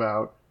think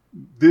about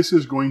this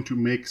is going to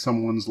make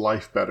someone's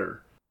life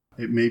better.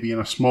 It may be in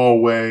a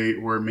small way,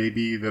 or it may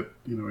be that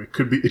it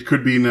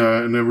could be in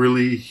a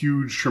really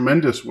huge,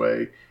 tremendous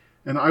way.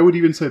 And I would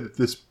even say that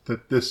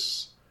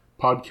this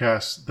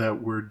podcast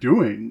that we're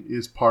doing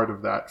is part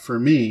of that. For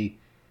me,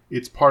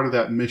 it's part of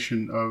that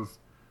mission of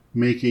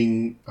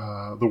making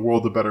the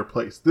world a better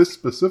place. This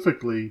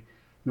specifically,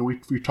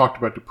 we talked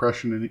about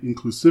depression and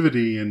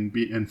inclusivity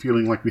and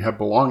feeling like we have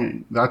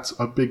belonging. That's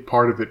a big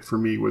part of it for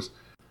me. Was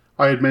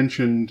I had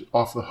mentioned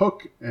Off the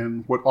Hook,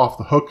 and what Off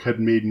the Hook had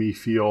made me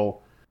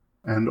feel,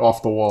 and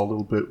Off the Wall a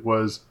little bit,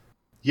 was,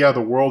 yeah,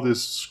 the world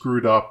is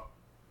screwed up,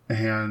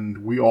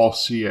 and we all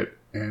see it,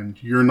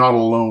 and you're not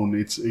alone.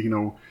 It's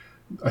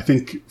I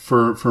think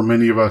for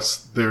many of us,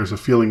 there's a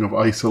feeling of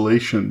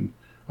isolation.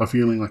 A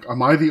feeling like,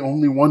 am I the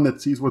only one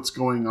that sees what's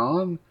going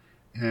on?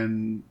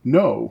 And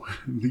no,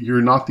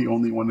 you're not the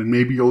only one. And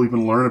maybe you'll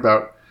even learn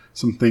about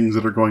some things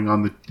that are going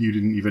on that you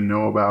didn't even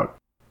know about.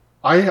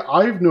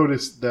 I've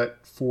noticed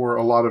that for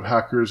a lot of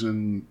hackers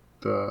in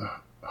the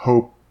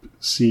Hope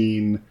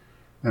scene,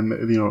 and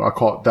I'll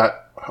call it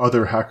that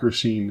other hacker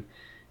scene,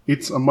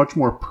 it's a much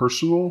more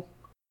personal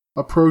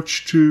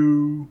approach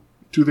to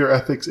their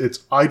ethics. It's,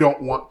 I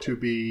don't want to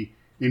be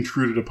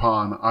intruded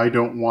upon. I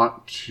don't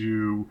want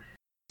to...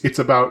 It's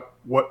about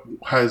what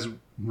has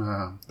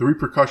the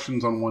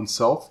repercussions on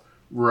oneself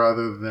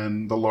rather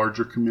than the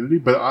larger community.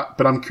 But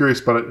I'm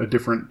curious about a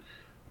different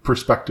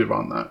perspective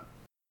on that.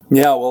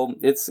 Yeah, well,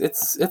 it's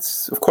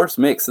of course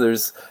mixed.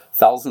 There's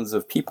thousands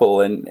of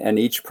people, and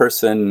each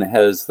person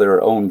has their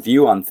own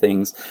view on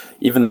things.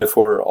 Even if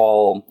we're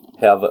all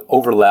have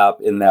overlap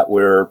in that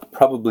we're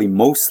probably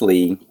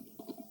mostly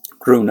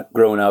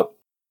grown up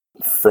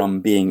from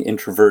being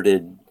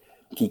introverted,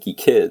 geeky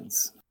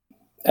kids,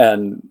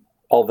 and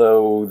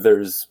although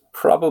there's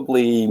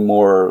probably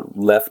more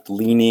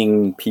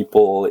left-leaning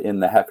people in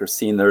the hacker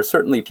scene, there are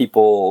certainly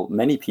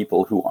many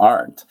people who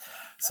aren't.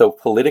 So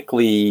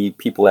politically,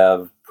 people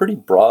have pretty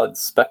broad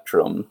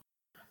spectrum.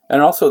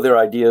 And also their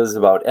ideas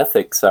about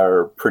ethics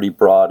are pretty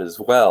broad as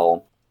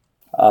well.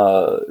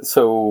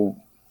 So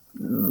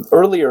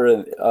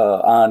earlier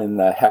on in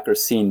the hacker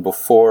scene,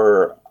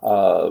 before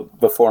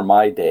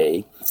my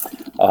day,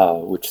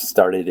 which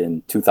started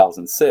in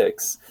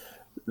 2006,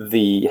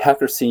 the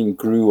hacker scene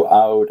grew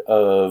out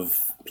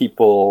of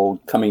people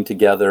coming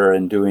together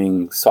and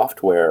doing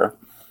software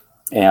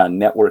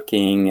and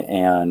networking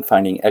and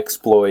finding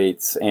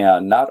exploits,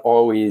 and not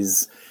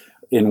always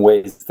in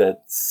ways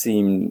that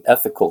seem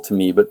ethical to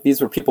me, but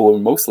these were people who were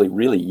mostly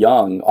really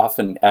young,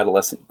 often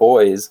adolescent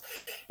boys,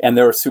 and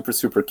they were super,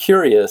 super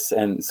curious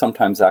and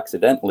sometimes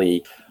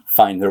accidentally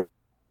find their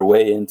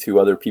way into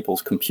other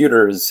people's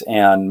computers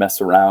and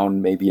mess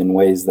around maybe in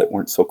ways that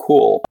weren't so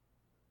cool.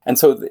 And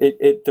so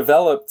it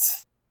developed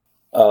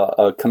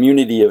a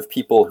community of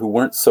people who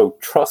weren't so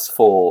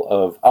trustful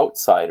of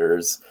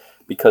outsiders,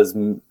 because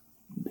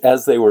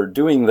as they were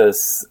doing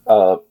this,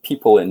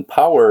 people in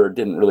power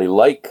didn't really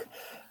like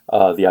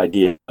the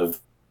idea of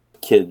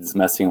kids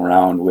messing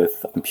around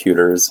with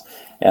computers,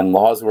 and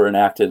laws were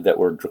enacted that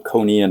were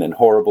draconian and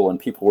horrible, and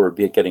people were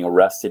getting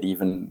arrested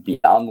even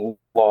beyond the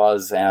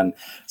laws. And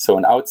so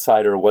an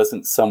outsider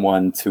wasn't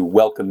someone to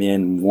welcome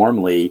in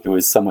warmly, it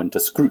was someone to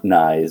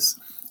scrutinize.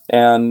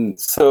 And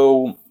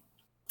so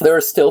there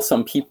are still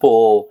some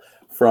people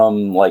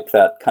from like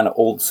that kind of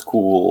old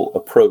school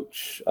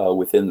approach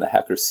within the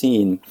hacker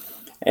scene,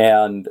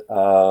 and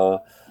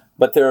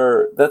but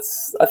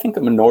that's, I think,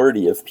 a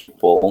minority of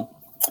people.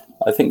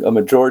 I think a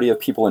majority of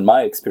people, in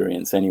my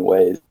experience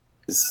anyway,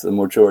 is the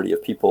majority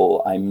of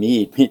people I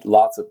meet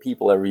lots of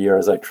people every year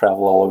as I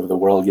travel all over the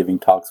world giving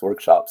talks,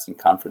 workshops, and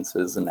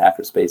conferences and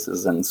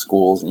hackerspaces and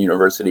schools and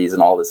universities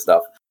and all this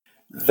stuff.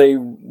 They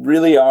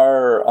really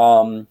are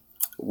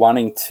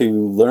wanting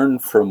to learn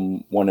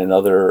from one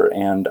another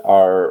and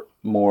are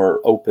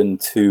more open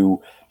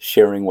to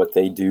sharing what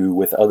they do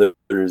with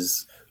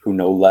others who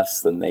know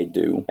less than they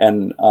do.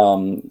 And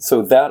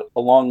so that,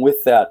 along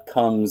with that,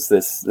 comes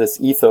this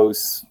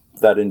ethos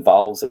that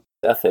involves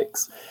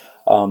ethics.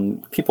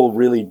 People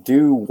really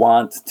do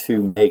want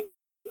to make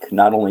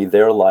not only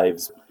their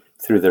lives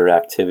through their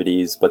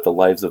activities, but the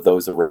lives of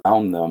those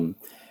around them.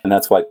 And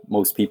that's why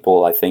most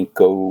people, I think,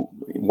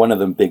 one of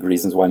the big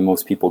reasons why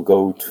most people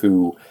go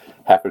to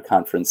hacker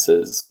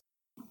conferences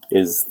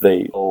is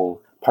they are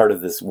part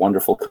of this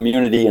wonderful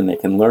community and they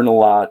can learn a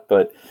lot,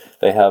 but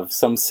they have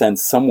some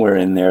sense somewhere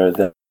in there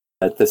that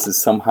this is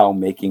somehow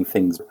making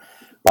things,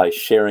 by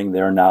sharing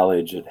their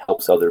knowledge, it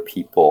helps other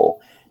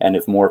people. And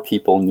if more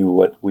people knew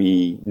what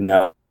we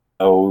know,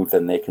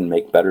 then they can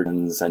make better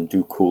things and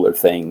do cooler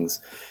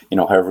things,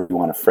 however you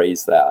want to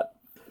phrase that.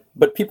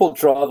 But people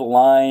draw the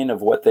line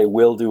of what they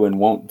will do and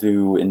won't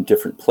do in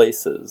different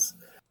places.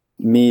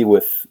 Me,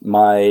 with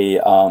my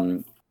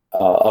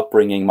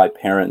upbringing, my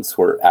parents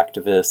were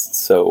activists,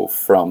 so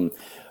from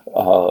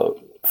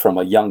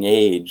a young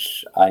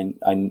age,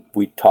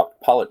 we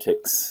talked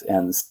politics,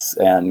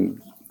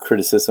 and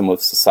criticism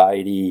of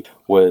society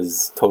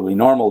was totally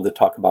normal to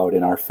talk about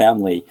in our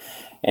family,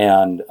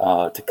 and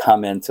to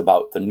comment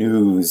about the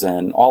news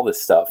and all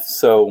this stuff.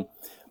 So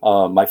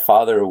my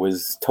father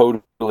was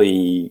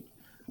totally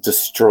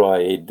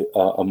destroyed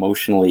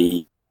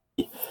emotionally,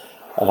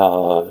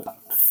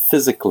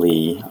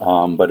 physically,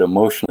 but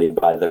emotionally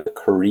by the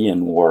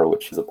Korean War,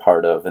 which he's a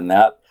part of, and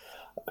that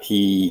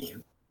he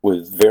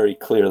was very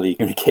clearly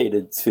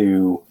communicated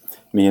to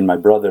me and my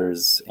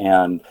brothers.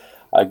 And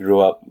I grew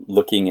up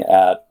looking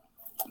at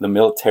the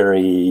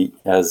military,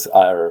 as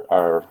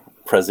our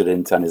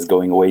president on his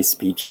going away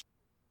speech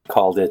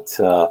called it,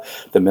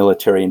 the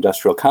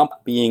military-industrial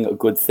complex, being a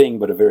good thing,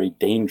 but a very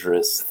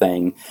dangerous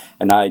thing.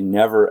 And I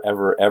never,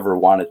 ever, ever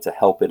wanted to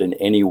help it in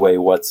any way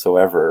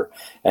whatsoever.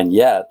 And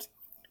yet,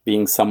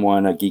 being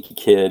someone, a geeky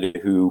kid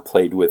who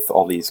played with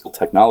all these cool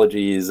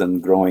technologies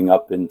and growing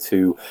up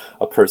into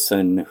a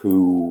person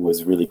who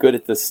was really good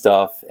at this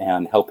stuff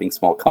and helping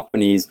small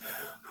companies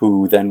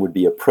who then would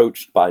be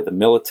approached by the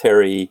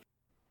military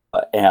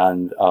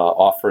and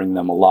offering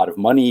them a lot of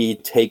money,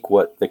 take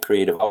what the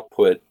creative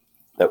output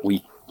that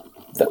we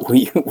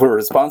were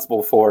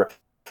responsible for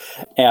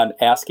and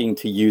asking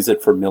to use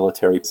it for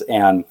military.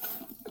 And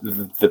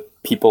the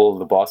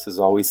bosses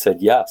always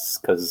said yes,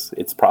 because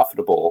it's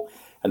profitable.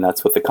 And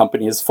that's what the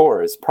company is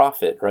for, is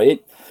profit,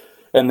 right?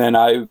 And then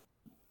I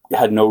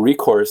had no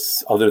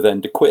recourse other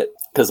than to quit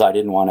because I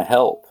didn't want to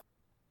help.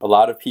 A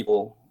lot of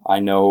people I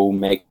know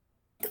make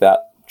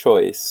that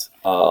choice.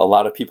 A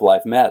lot of people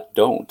I've met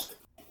don't.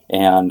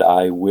 And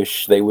I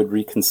wish they would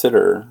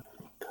reconsider,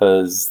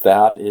 because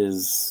that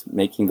is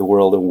making the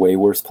world a way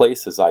worse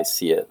place as I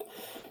see it.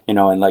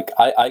 And like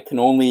I can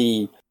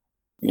only,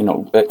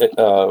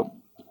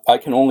 I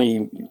can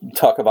only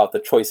talk about the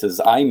choices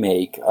I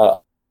make.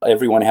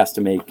 Everyone has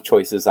to make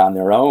choices on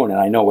their own, and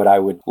I know what I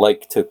would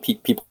like to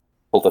people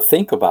to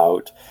think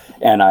about,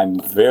 and I'm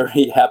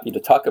very happy to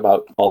talk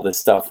about all this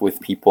stuff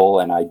with people,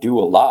 and I do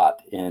a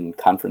lot in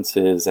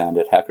conferences and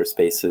at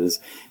hackerspaces,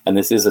 and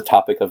this is a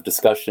topic of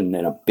discussion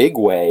in a big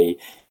way,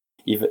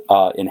 even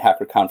in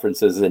hacker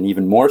conferences, and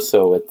even more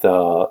so at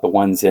the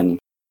ones in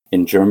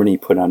Germany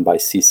put on by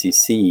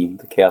CCC,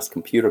 the Chaos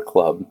Computer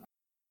Club.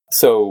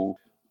 So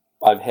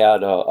I've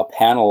had a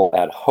panel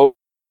at Hope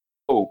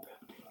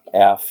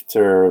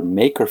after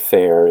Maker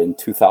Faire in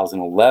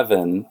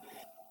 2011,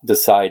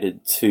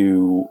 decided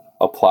to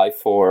apply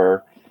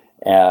for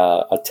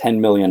a $10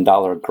 million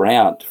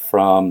grant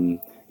from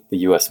the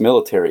U.S.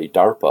 military,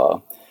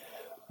 DARPA,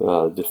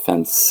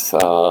 Defense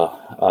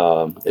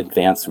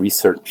Advanced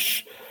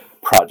Research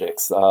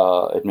Projects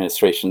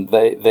Administration.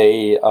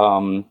 They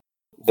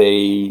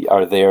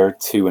are there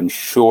to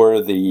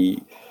ensure the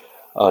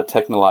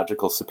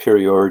technological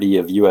superiority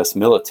of U.S.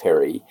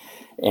 military,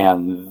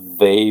 and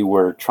they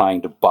were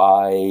trying to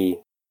buy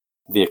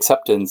the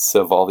acceptance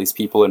of all these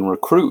people and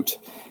recruit,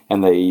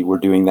 and they were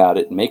doing that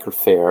at Maker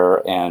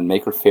Faire, and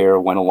Maker Faire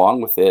went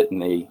along with it,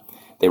 and they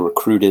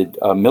recruited,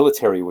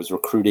 military was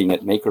recruiting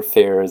at Maker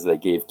Faire as they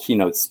gave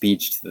keynote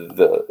speech to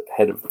the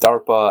head of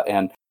DARPA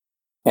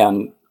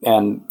and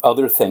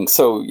other things.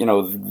 So,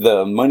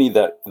 the money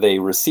that they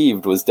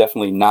received was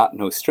definitely not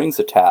no strings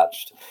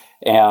attached.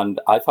 And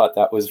I thought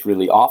that was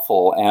really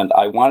awful. And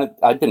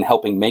I'd been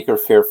helping Maker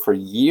Faire for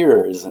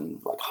years,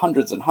 and like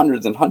hundreds and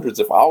hundreds and hundreds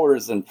of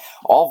hours, and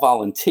all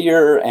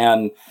volunteer.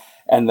 And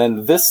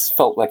then this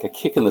felt like a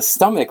kick in the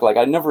stomach. Like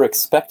I never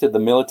expected the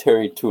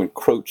military to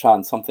encroach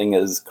on something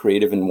as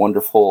creative and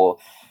wonderful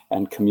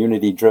and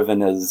community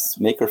driven as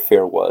Maker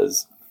Faire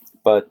was.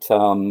 But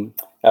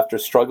after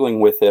struggling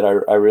with it,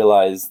 I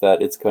realized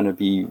that it's going to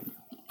be,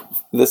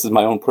 this is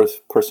my own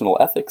personal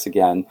ethics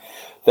again,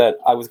 that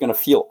I was going to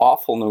feel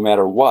awful no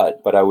matter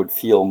what, but I would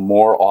feel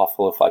more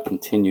awful if I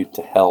continued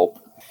to help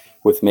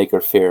with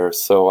Maker Faire.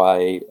 So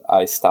I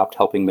stopped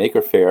helping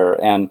Maker Faire,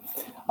 and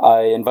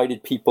I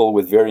invited people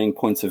with varying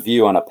points of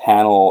view on a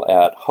panel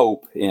at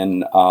Hope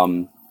in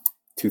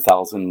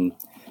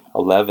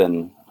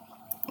 2011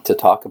 to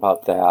talk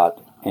about that,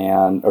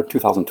 or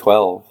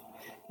 2012.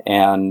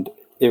 And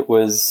it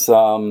was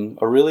a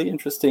really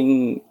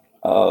interesting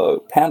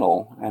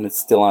panel, and it's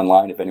still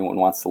online if anyone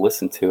wants to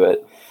listen to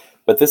it.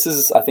 But this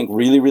is, I think,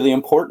 really, really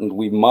important.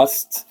 We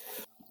must,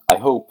 I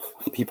hope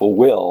people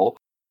will,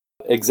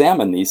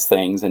 examine these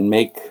things and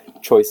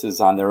make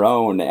choices on their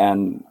own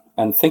and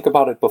think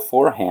about it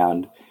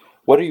beforehand.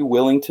 What are you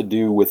willing to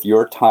do with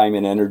your time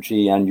and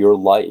energy and your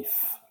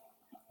life?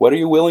 What are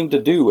you willing to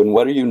do, and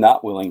what are you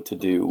not willing to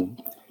do?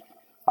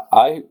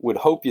 I would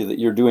hope that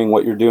you're doing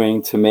what you're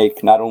doing to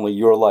make not only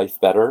your life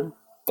better,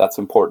 that's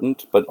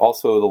important, but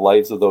also the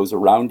lives of those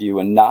around you,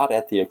 and not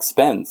at the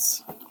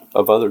expense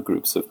of other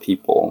groups of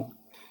people.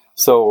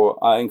 So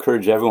I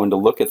encourage everyone to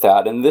look at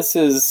that. And this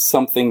is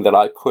something that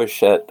I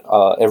push at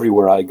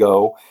everywhere I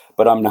go,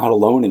 but I'm not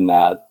alone in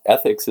that.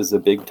 Ethics is a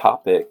big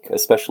topic,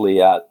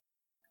 especially at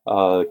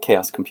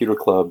Chaos Computer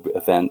Club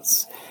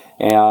events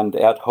and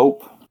at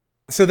Hope.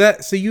 So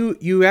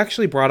you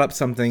actually brought up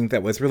something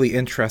that was really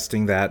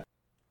interesting that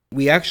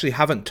we actually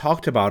haven't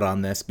talked about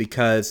on this,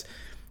 because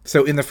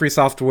so in the free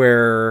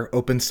software,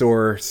 open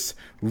source,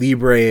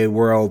 Libre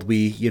world,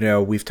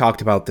 we've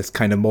talked about this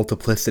kind of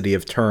multiplicity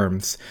of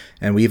terms,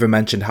 and we even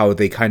mentioned how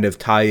they kind of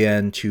tie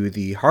into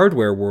the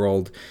hardware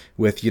world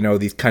with,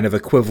 these kind of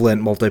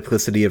equivalent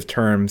multiplicity of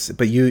terms.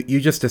 But you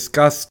just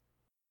discussed,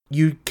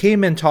 you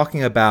came in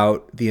talking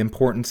about the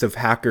importance of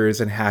hackers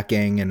and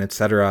hacking and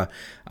etc.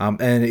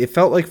 And it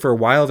felt like for a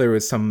while there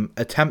was some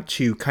attempt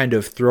to kind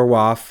of throw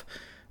off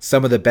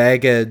some of the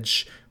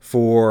baggage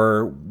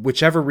for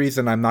whichever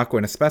reason I'm not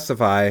going to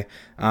specify,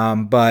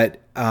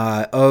 but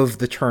of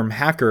the term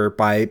hacker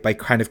by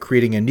kind of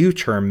creating a new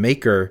term,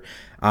 maker.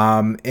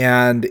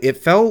 And it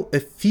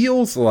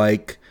feels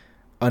like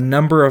a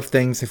number of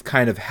things have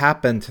kind of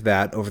happened to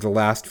that over the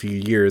last few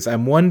years.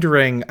 I'm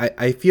wondering,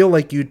 I feel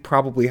like you'd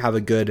probably have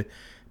a good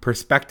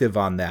perspective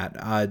on that.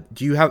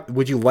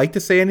 Would you like to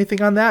say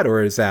anything on that,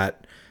 or is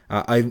that,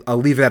 I'll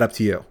leave that up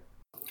to you.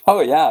 Oh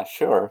yeah,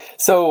 sure.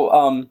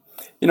 So,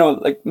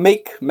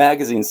 Make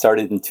Magazine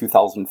started in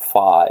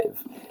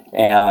 2005,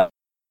 and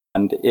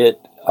it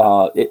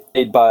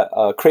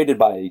created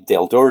by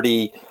Dale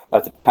Doherty,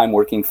 at the time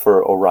working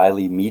for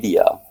O'Reilly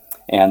Media.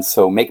 And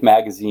so Make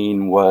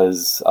Magazine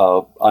was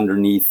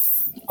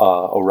underneath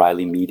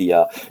O'Reilly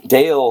Media.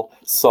 Dale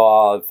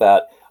saw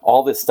that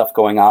all this stuff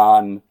going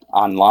on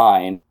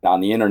online, on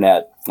the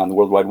internet, on the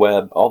World Wide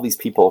Web, all these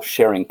people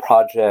sharing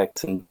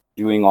projects and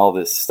doing all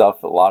this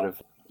stuff, a lot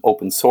of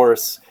open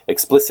source,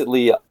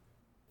 explicitly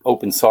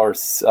open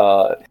source,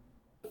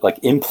 like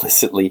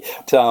implicitly.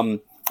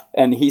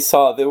 And he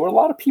saw there were a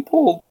lot of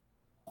people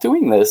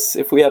doing this.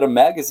 If we had a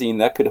magazine,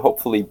 that could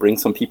hopefully bring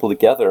some people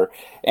together.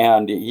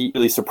 And he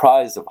really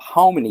surprised of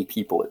how many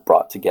people it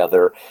brought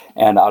together.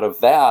 And out of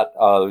that,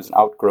 there was an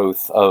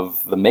outgrowth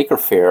of the Maker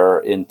Faire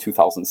in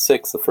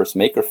 2006, the first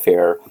Maker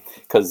Faire,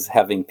 because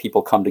having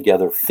people come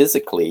together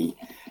physically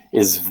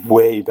is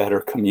way better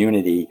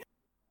community.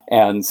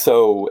 And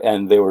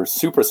they were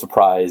super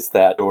surprised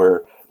that there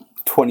were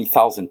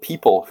 20,000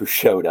 people who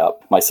showed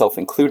up, myself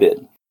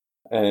included.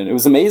 And it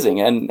was amazing.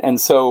 And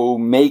so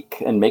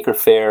Make and Maker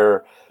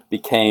Faire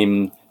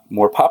became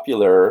more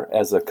popular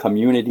as a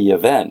community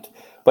event.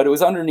 But it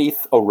was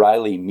underneath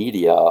O'Reilly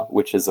Media,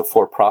 which is a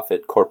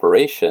for-profit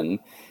corporation.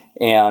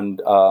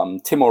 And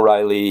Tim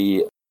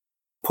O'Reilly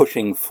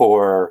pushing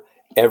for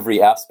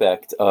every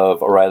aspect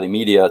of O'Reilly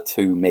Media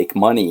to make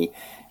money.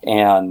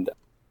 And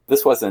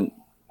this wasn't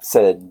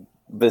said,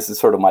 this is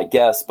sort of my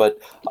guess, but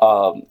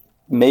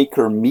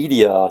Maker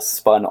Media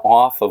spun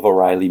off of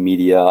O'Reilly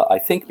Media, I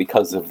think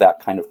because of that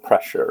kind of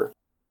pressure.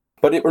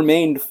 But it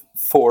remained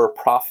for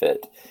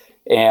profit.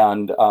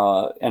 And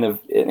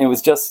it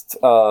was just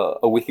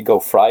a week ago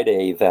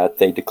Friday that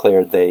they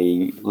declared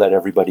they let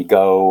everybody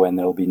go, and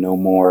there'll be no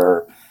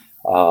more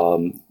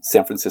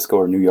San Francisco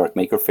or New York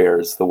Maker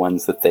Fairs, the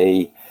ones that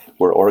they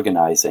were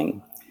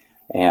organizing.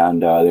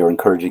 And they were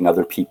encouraging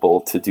other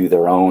people to do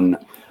their own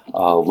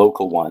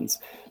local ones.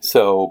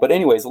 So, but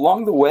anyways,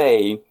 along the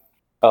way,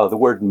 the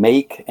word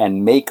make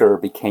and maker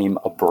became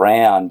a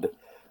brand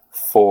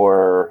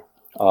for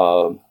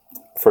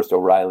first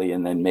O'Reilly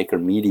and then Maker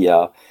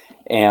Media.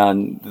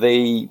 And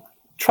they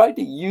tried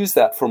to use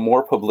that for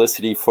more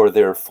publicity for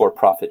their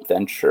for-profit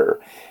venture.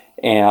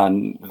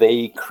 And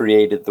they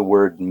created the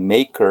word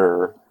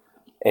maker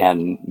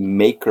and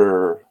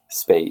maker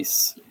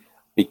space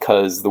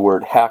because the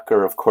word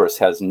hacker, of course,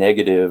 has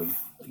negative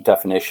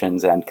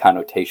definitions and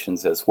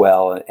connotations as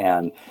well.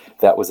 And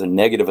that was a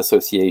negative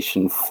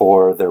association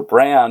for their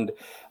brand.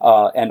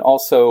 And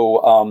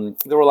also,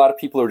 there were a lot of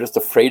people who were just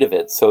afraid of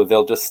it. So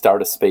they'll just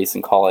start a space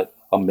and call it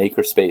a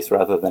maker space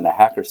rather than a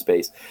hacker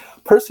space.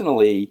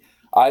 Personally,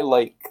 I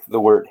like the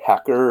word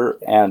hacker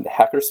and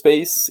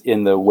hackerspace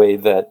in the way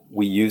that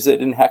we use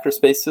it in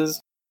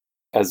hackerspaces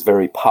as a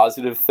very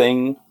positive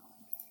thing.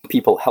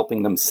 People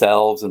helping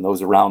themselves and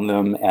those around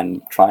them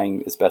and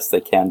trying as best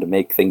they can to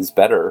make things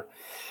better.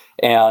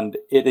 And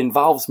it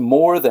involves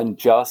more than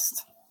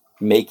just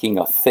making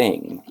a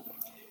thing.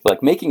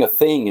 Like making a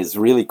thing is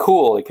really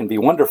cool. It can be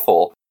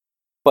wonderful.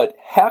 But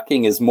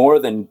hacking is more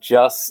than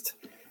just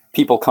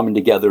people coming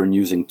together and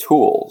using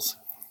tools.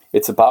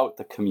 It's about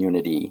the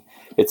community.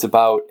 It's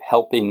about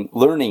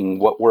learning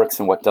what works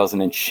and what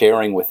doesn't, and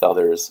sharing with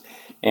others.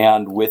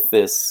 And with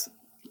this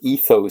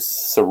ethos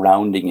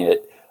surrounding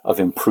it of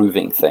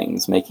improving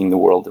things, making the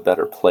world a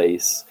better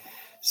place.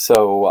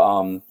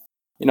 So,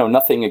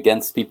 nothing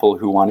against people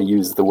who want to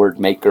use the word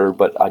maker,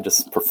 but I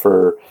just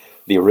prefer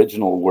the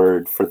original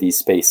word for these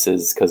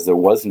spaces because there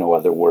was no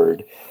other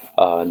word,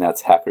 and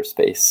that's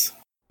hackerspace.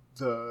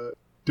 The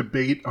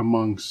debate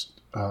around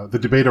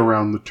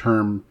the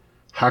term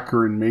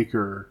hacker and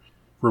maker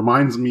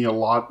reminds me a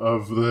lot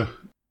of the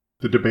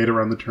debate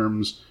around the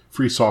terms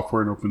free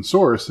software and open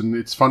source. And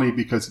it's funny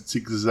because it's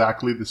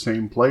exactly the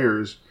same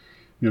players.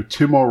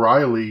 Tim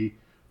O'Reilly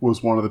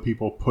was one of the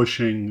people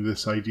pushing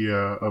this idea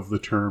of the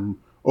term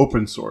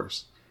open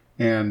source.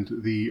 And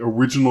the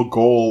original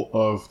goal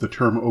of the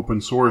term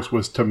open source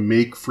was to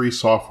make free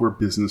software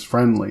business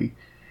friendly.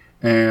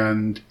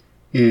 And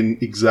in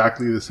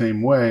exactly the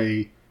same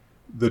way,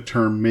 the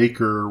term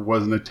maker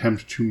was an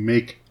attempt to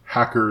make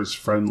hackers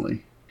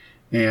friendly.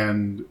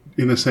 And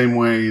in the same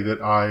way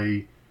that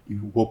I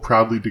will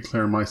proudly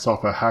declare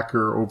myself a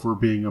hacker over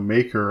being a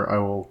maker, I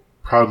will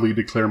proudly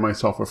declare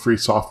myself a free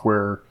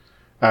software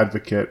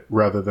advocate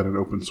rather than an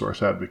open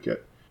source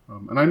advocate.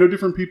 And I know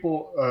different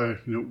people,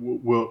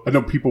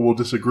 people will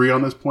disagree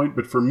on this point,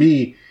 but for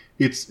me,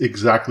 it's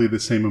exactly the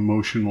same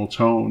emotional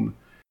tone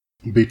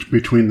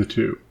between the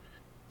two.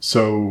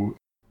 So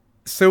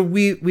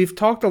we've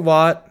talked a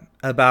lot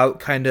about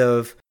kind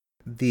of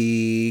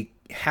the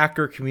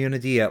hacker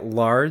community at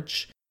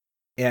large,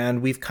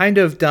 and we've kind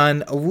of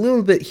done a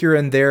little bit here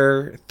and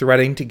there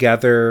threading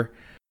together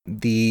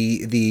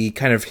the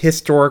kind of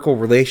historical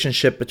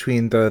relationship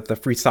between the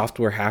free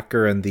software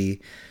hacker and the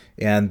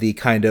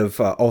kind of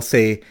I'll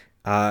say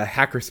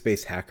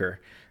hackerspace hacker,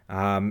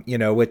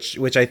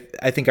 which I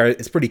think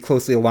is pretty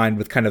closely aligned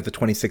with kind of the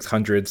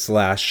 2600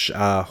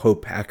 /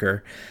 Hope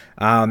hacker.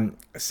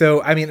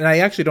 So I mean, and I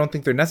actually don't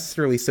think they're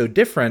necessarily so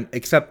different,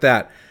 except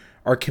that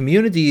our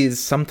communities,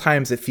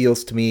 sometimes it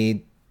feels to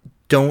me,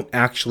 don't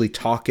actually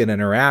talk and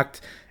interact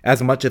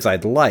as much as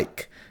I'd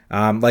like.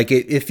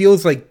 It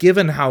feels like,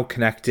 given how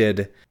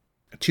connected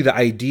to the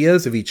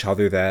ideas of each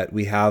other that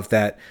we have,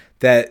 that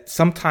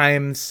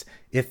sometimes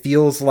it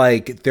feels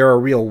like there are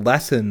real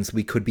lessons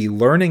we could be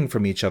learning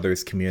from each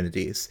other's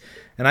communities.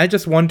 And I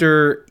just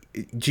wonder,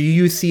 do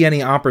you see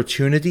any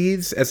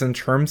opportunities as in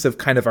terms of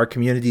kind of our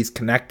communities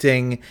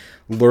connecting,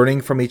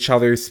 learning from each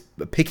other's,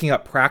 picking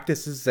up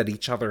practices that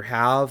each other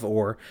have,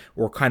 or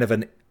kind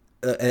of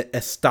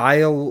a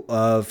style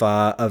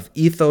of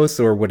ethos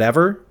or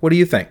whatever? What do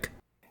you think?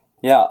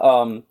 Yeah,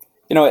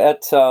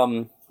 at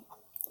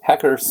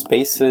hacker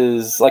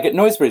spaces, like at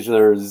Noisebridge,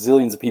 there are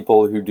zillions of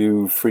people who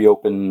do free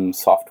open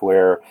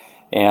software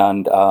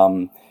and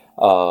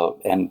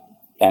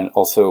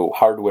also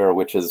hardware,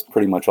 which is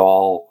pretty much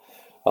all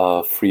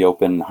free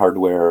open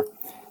hardware.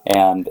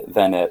 And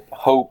then at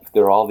Hope,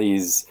 there are all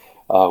these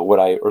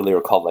what I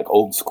earlier called like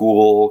old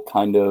school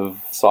kind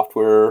of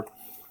software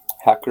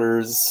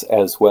hackers,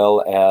 as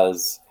well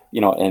as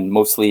and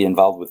mostly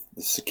involved with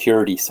the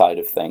security side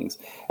of things,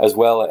 as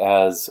well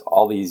as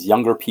all these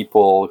younger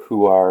people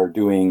who are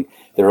doing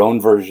their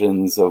own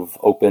versions of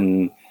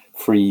open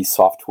free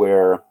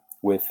software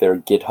with their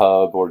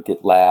GitHub or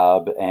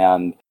GitLab,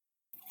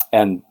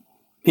 and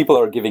people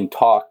are giving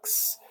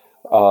talks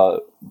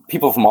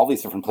people from all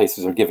these different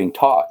places are giving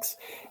talks,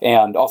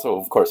 and also,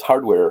 of course,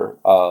 hardware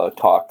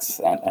talks,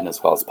 and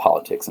as well as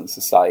politics and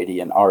society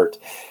and art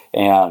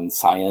and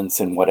science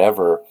and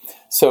whatever.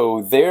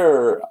 So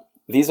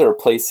these are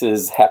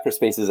places,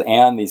 hackerspaces,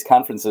 and these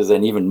conferences,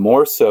 and even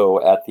more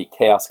so at the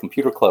Chaos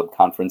Computer Club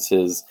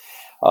conferences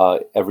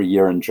every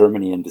year in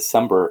Germany in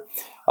December,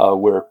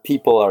 where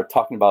people are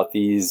talking about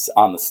these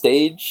on the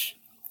stage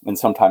and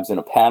sometimes in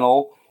a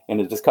panel, in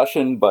a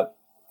discussion, but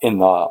in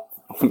the,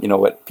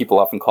 what people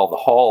often call the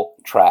hall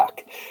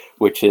track,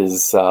 which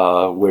is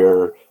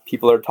where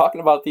people are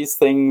talking about these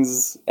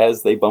things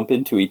as they bump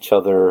into each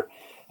other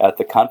at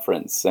the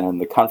conference.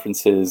 And the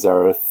conferences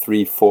are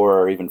 3, 4,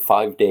 or even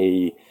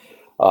 5-day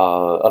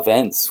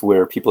events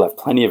where people have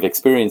plenty of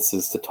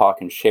experiences to talk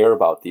and share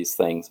about these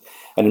things.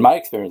 And in my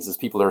experiences,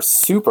 people are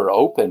super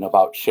open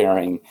about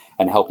sharing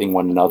and helping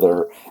one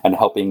another and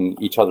helping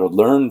each other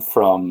learn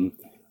from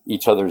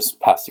each other's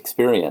past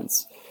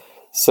experience.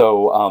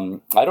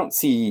 So I don't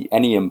see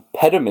any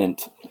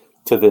impediment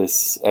to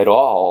this at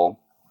all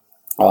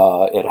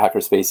at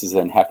hackerspaces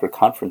and hacker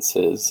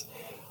conferences,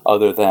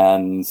 other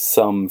than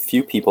some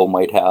few people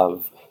might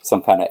have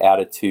some kind of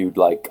attitude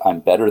like, I'm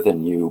better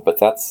than you, but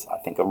that's, I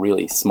think, a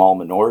really small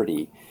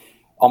minority.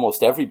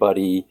 Almost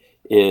everybody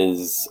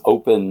is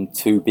open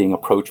to being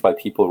approached by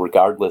people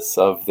regardless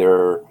of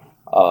their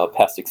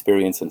past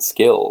experience and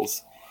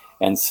skills.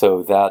 And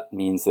so that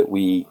means that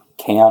we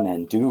can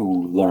and do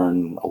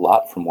learn a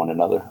lot from one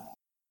another.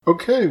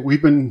 Okay,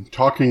 we've been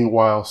talking a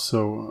while,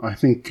 so I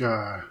think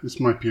this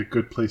might be a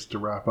good place to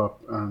wrap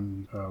up.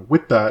 And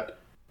with that,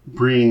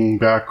 bringing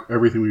back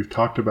everything we've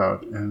talked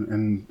about,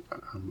 and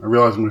I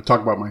realize I'm going to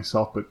talk about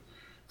myself, but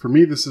for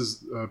me, this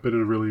has been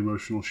a really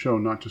emotional show,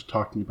 not just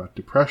talking about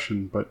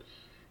depression, but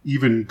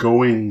even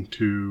going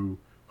to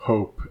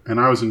Hope. And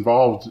I was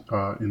involved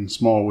in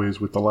small ways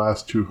with the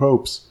last 2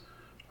 Hopes,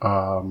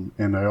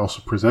 and I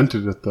also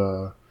presented at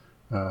the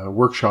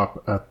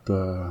workshop at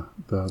the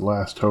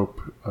last Hope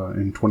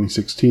in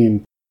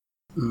 2016.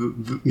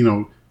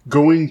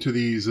 Going to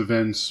these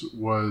events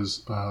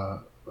was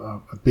a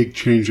big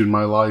change in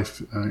my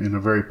life in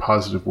a very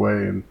positive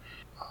way, and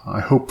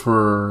I hope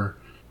for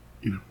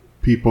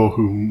people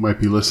who might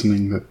be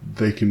listening that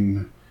they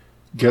can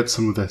get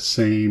some of that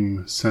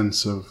same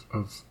sense of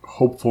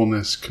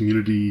hopefulness,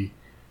 community,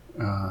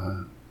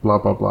 blah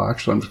blah blah.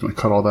 Actually, I'm just going to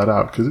cut all that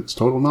out because it's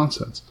total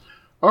nonsense.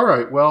 All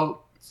right,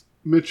 well,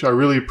 Mitch, we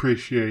really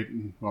appreciate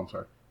you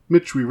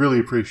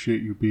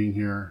being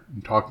here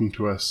and talking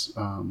to us,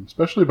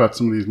 especially about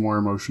some of these more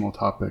emotional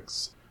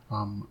topics.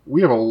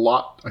 We have a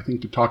lot, I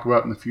think, to talk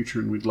about in the future,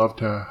 and we'd love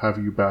to have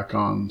you back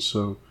on.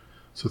 So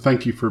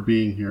thank you for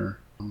being here.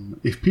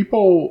 If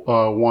people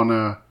want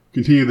to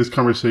continue this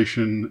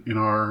conversation in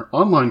our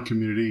online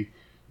community,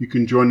 you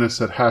can join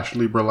us at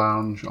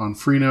 #LibraLounge on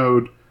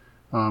Freenode.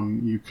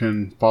 You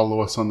can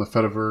follow us on the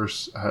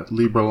Fediverse at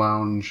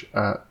LibraLounge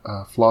at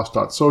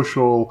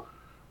floss.social,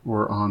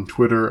 or on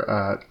Twitter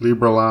at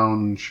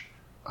LibraLounge,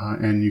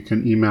 and you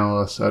can email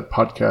us at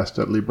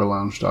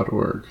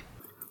podcast@libralounge.org.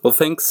 Well,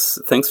 thanks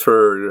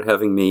for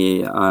having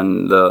me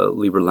on the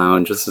Libra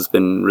Lounge. This has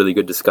been really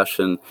good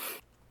discussion.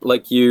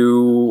 Like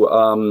you,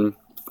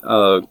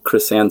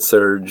 Chris and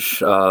Serge,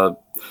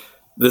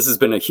 this has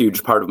been a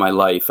huge part of my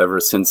life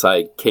ever since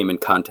I came in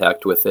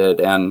contact with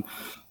it, and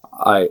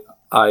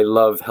I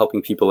love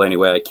helping people any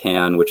way I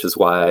can, which is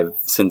why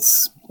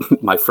since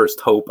my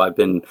first Hope, I've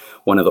been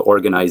one of the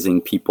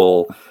organizing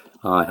people,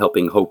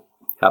 helping Hope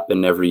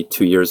happen every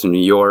 2 years in New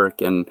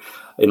York, and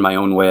in my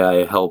own way,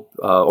 I help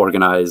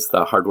organize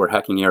the hardware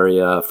hacking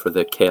area for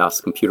the Chaos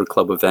Computer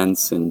Club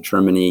events in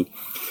Germany,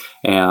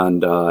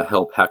 and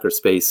help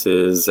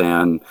hackerspaces.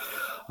 And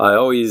I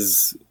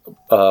always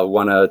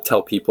want to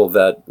tell people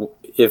that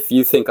if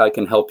you think I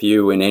can help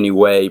you in any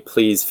way,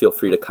 please feel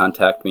free to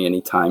contact me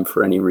anytime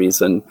for any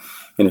reason.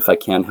 And if I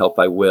can help,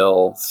 I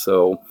will.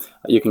 So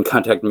you can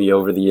contact me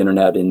over the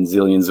internet in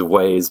zillions of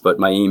ways, but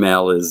my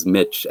email is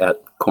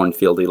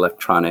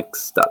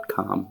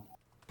mitch@cornfieldelectronics.com.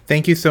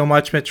 Thank you so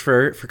much, Mitch,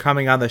 for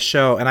coming on the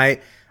show. And I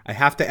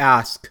have to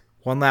ask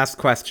one last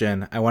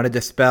question. I want to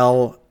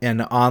dispel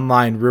an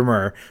online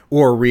rumor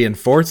or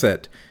reinforce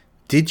it.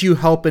 Did you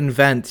help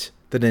invent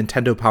the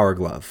Nintendo Power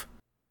Glove?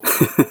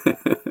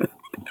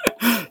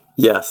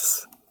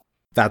 Yes.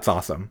 That's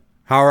awesome.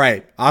 All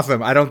right.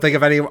 Awesome. I don't think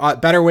of any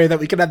better way that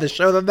we can have the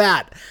show than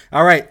that.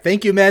 All right.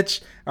 Thank you,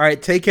 Mitch. All right.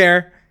 Take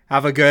care.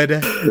 Have a great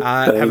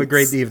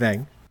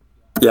evening.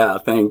 Yeah,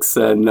 thanks.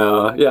 And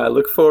I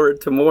look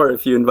forward to more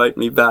if you invite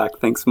me back.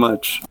 Thanks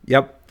much.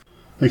 Yep.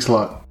 Thanks a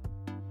lot.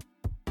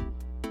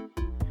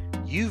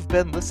 You've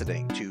been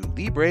listening to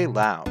Libre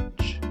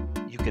Lounge.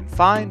 You can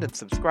find and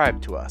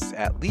subscribe to us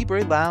at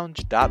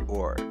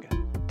LibreLounge.org.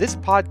 This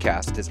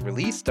podcast is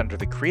released under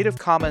the Creative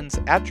Commons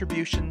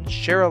Attribution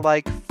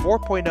Share-alike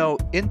 4.0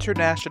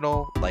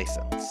 International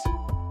License.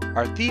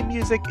 Our theme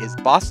music is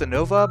Bossa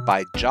Nova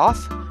by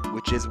Joth,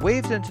 which is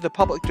waved into the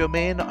public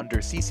domain under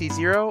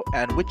CC0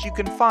 and which you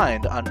can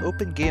find on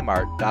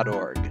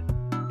opengameart.org.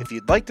 If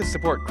you'd like to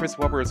support Chris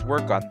Weber's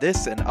work on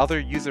this and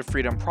other user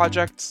freedom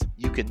projects,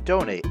 you can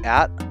donate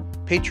at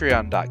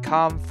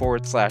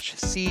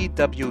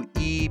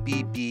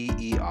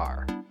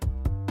patreon.com/CWEBBER.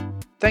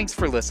 Thanks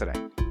for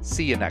listening.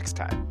 See you next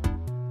time.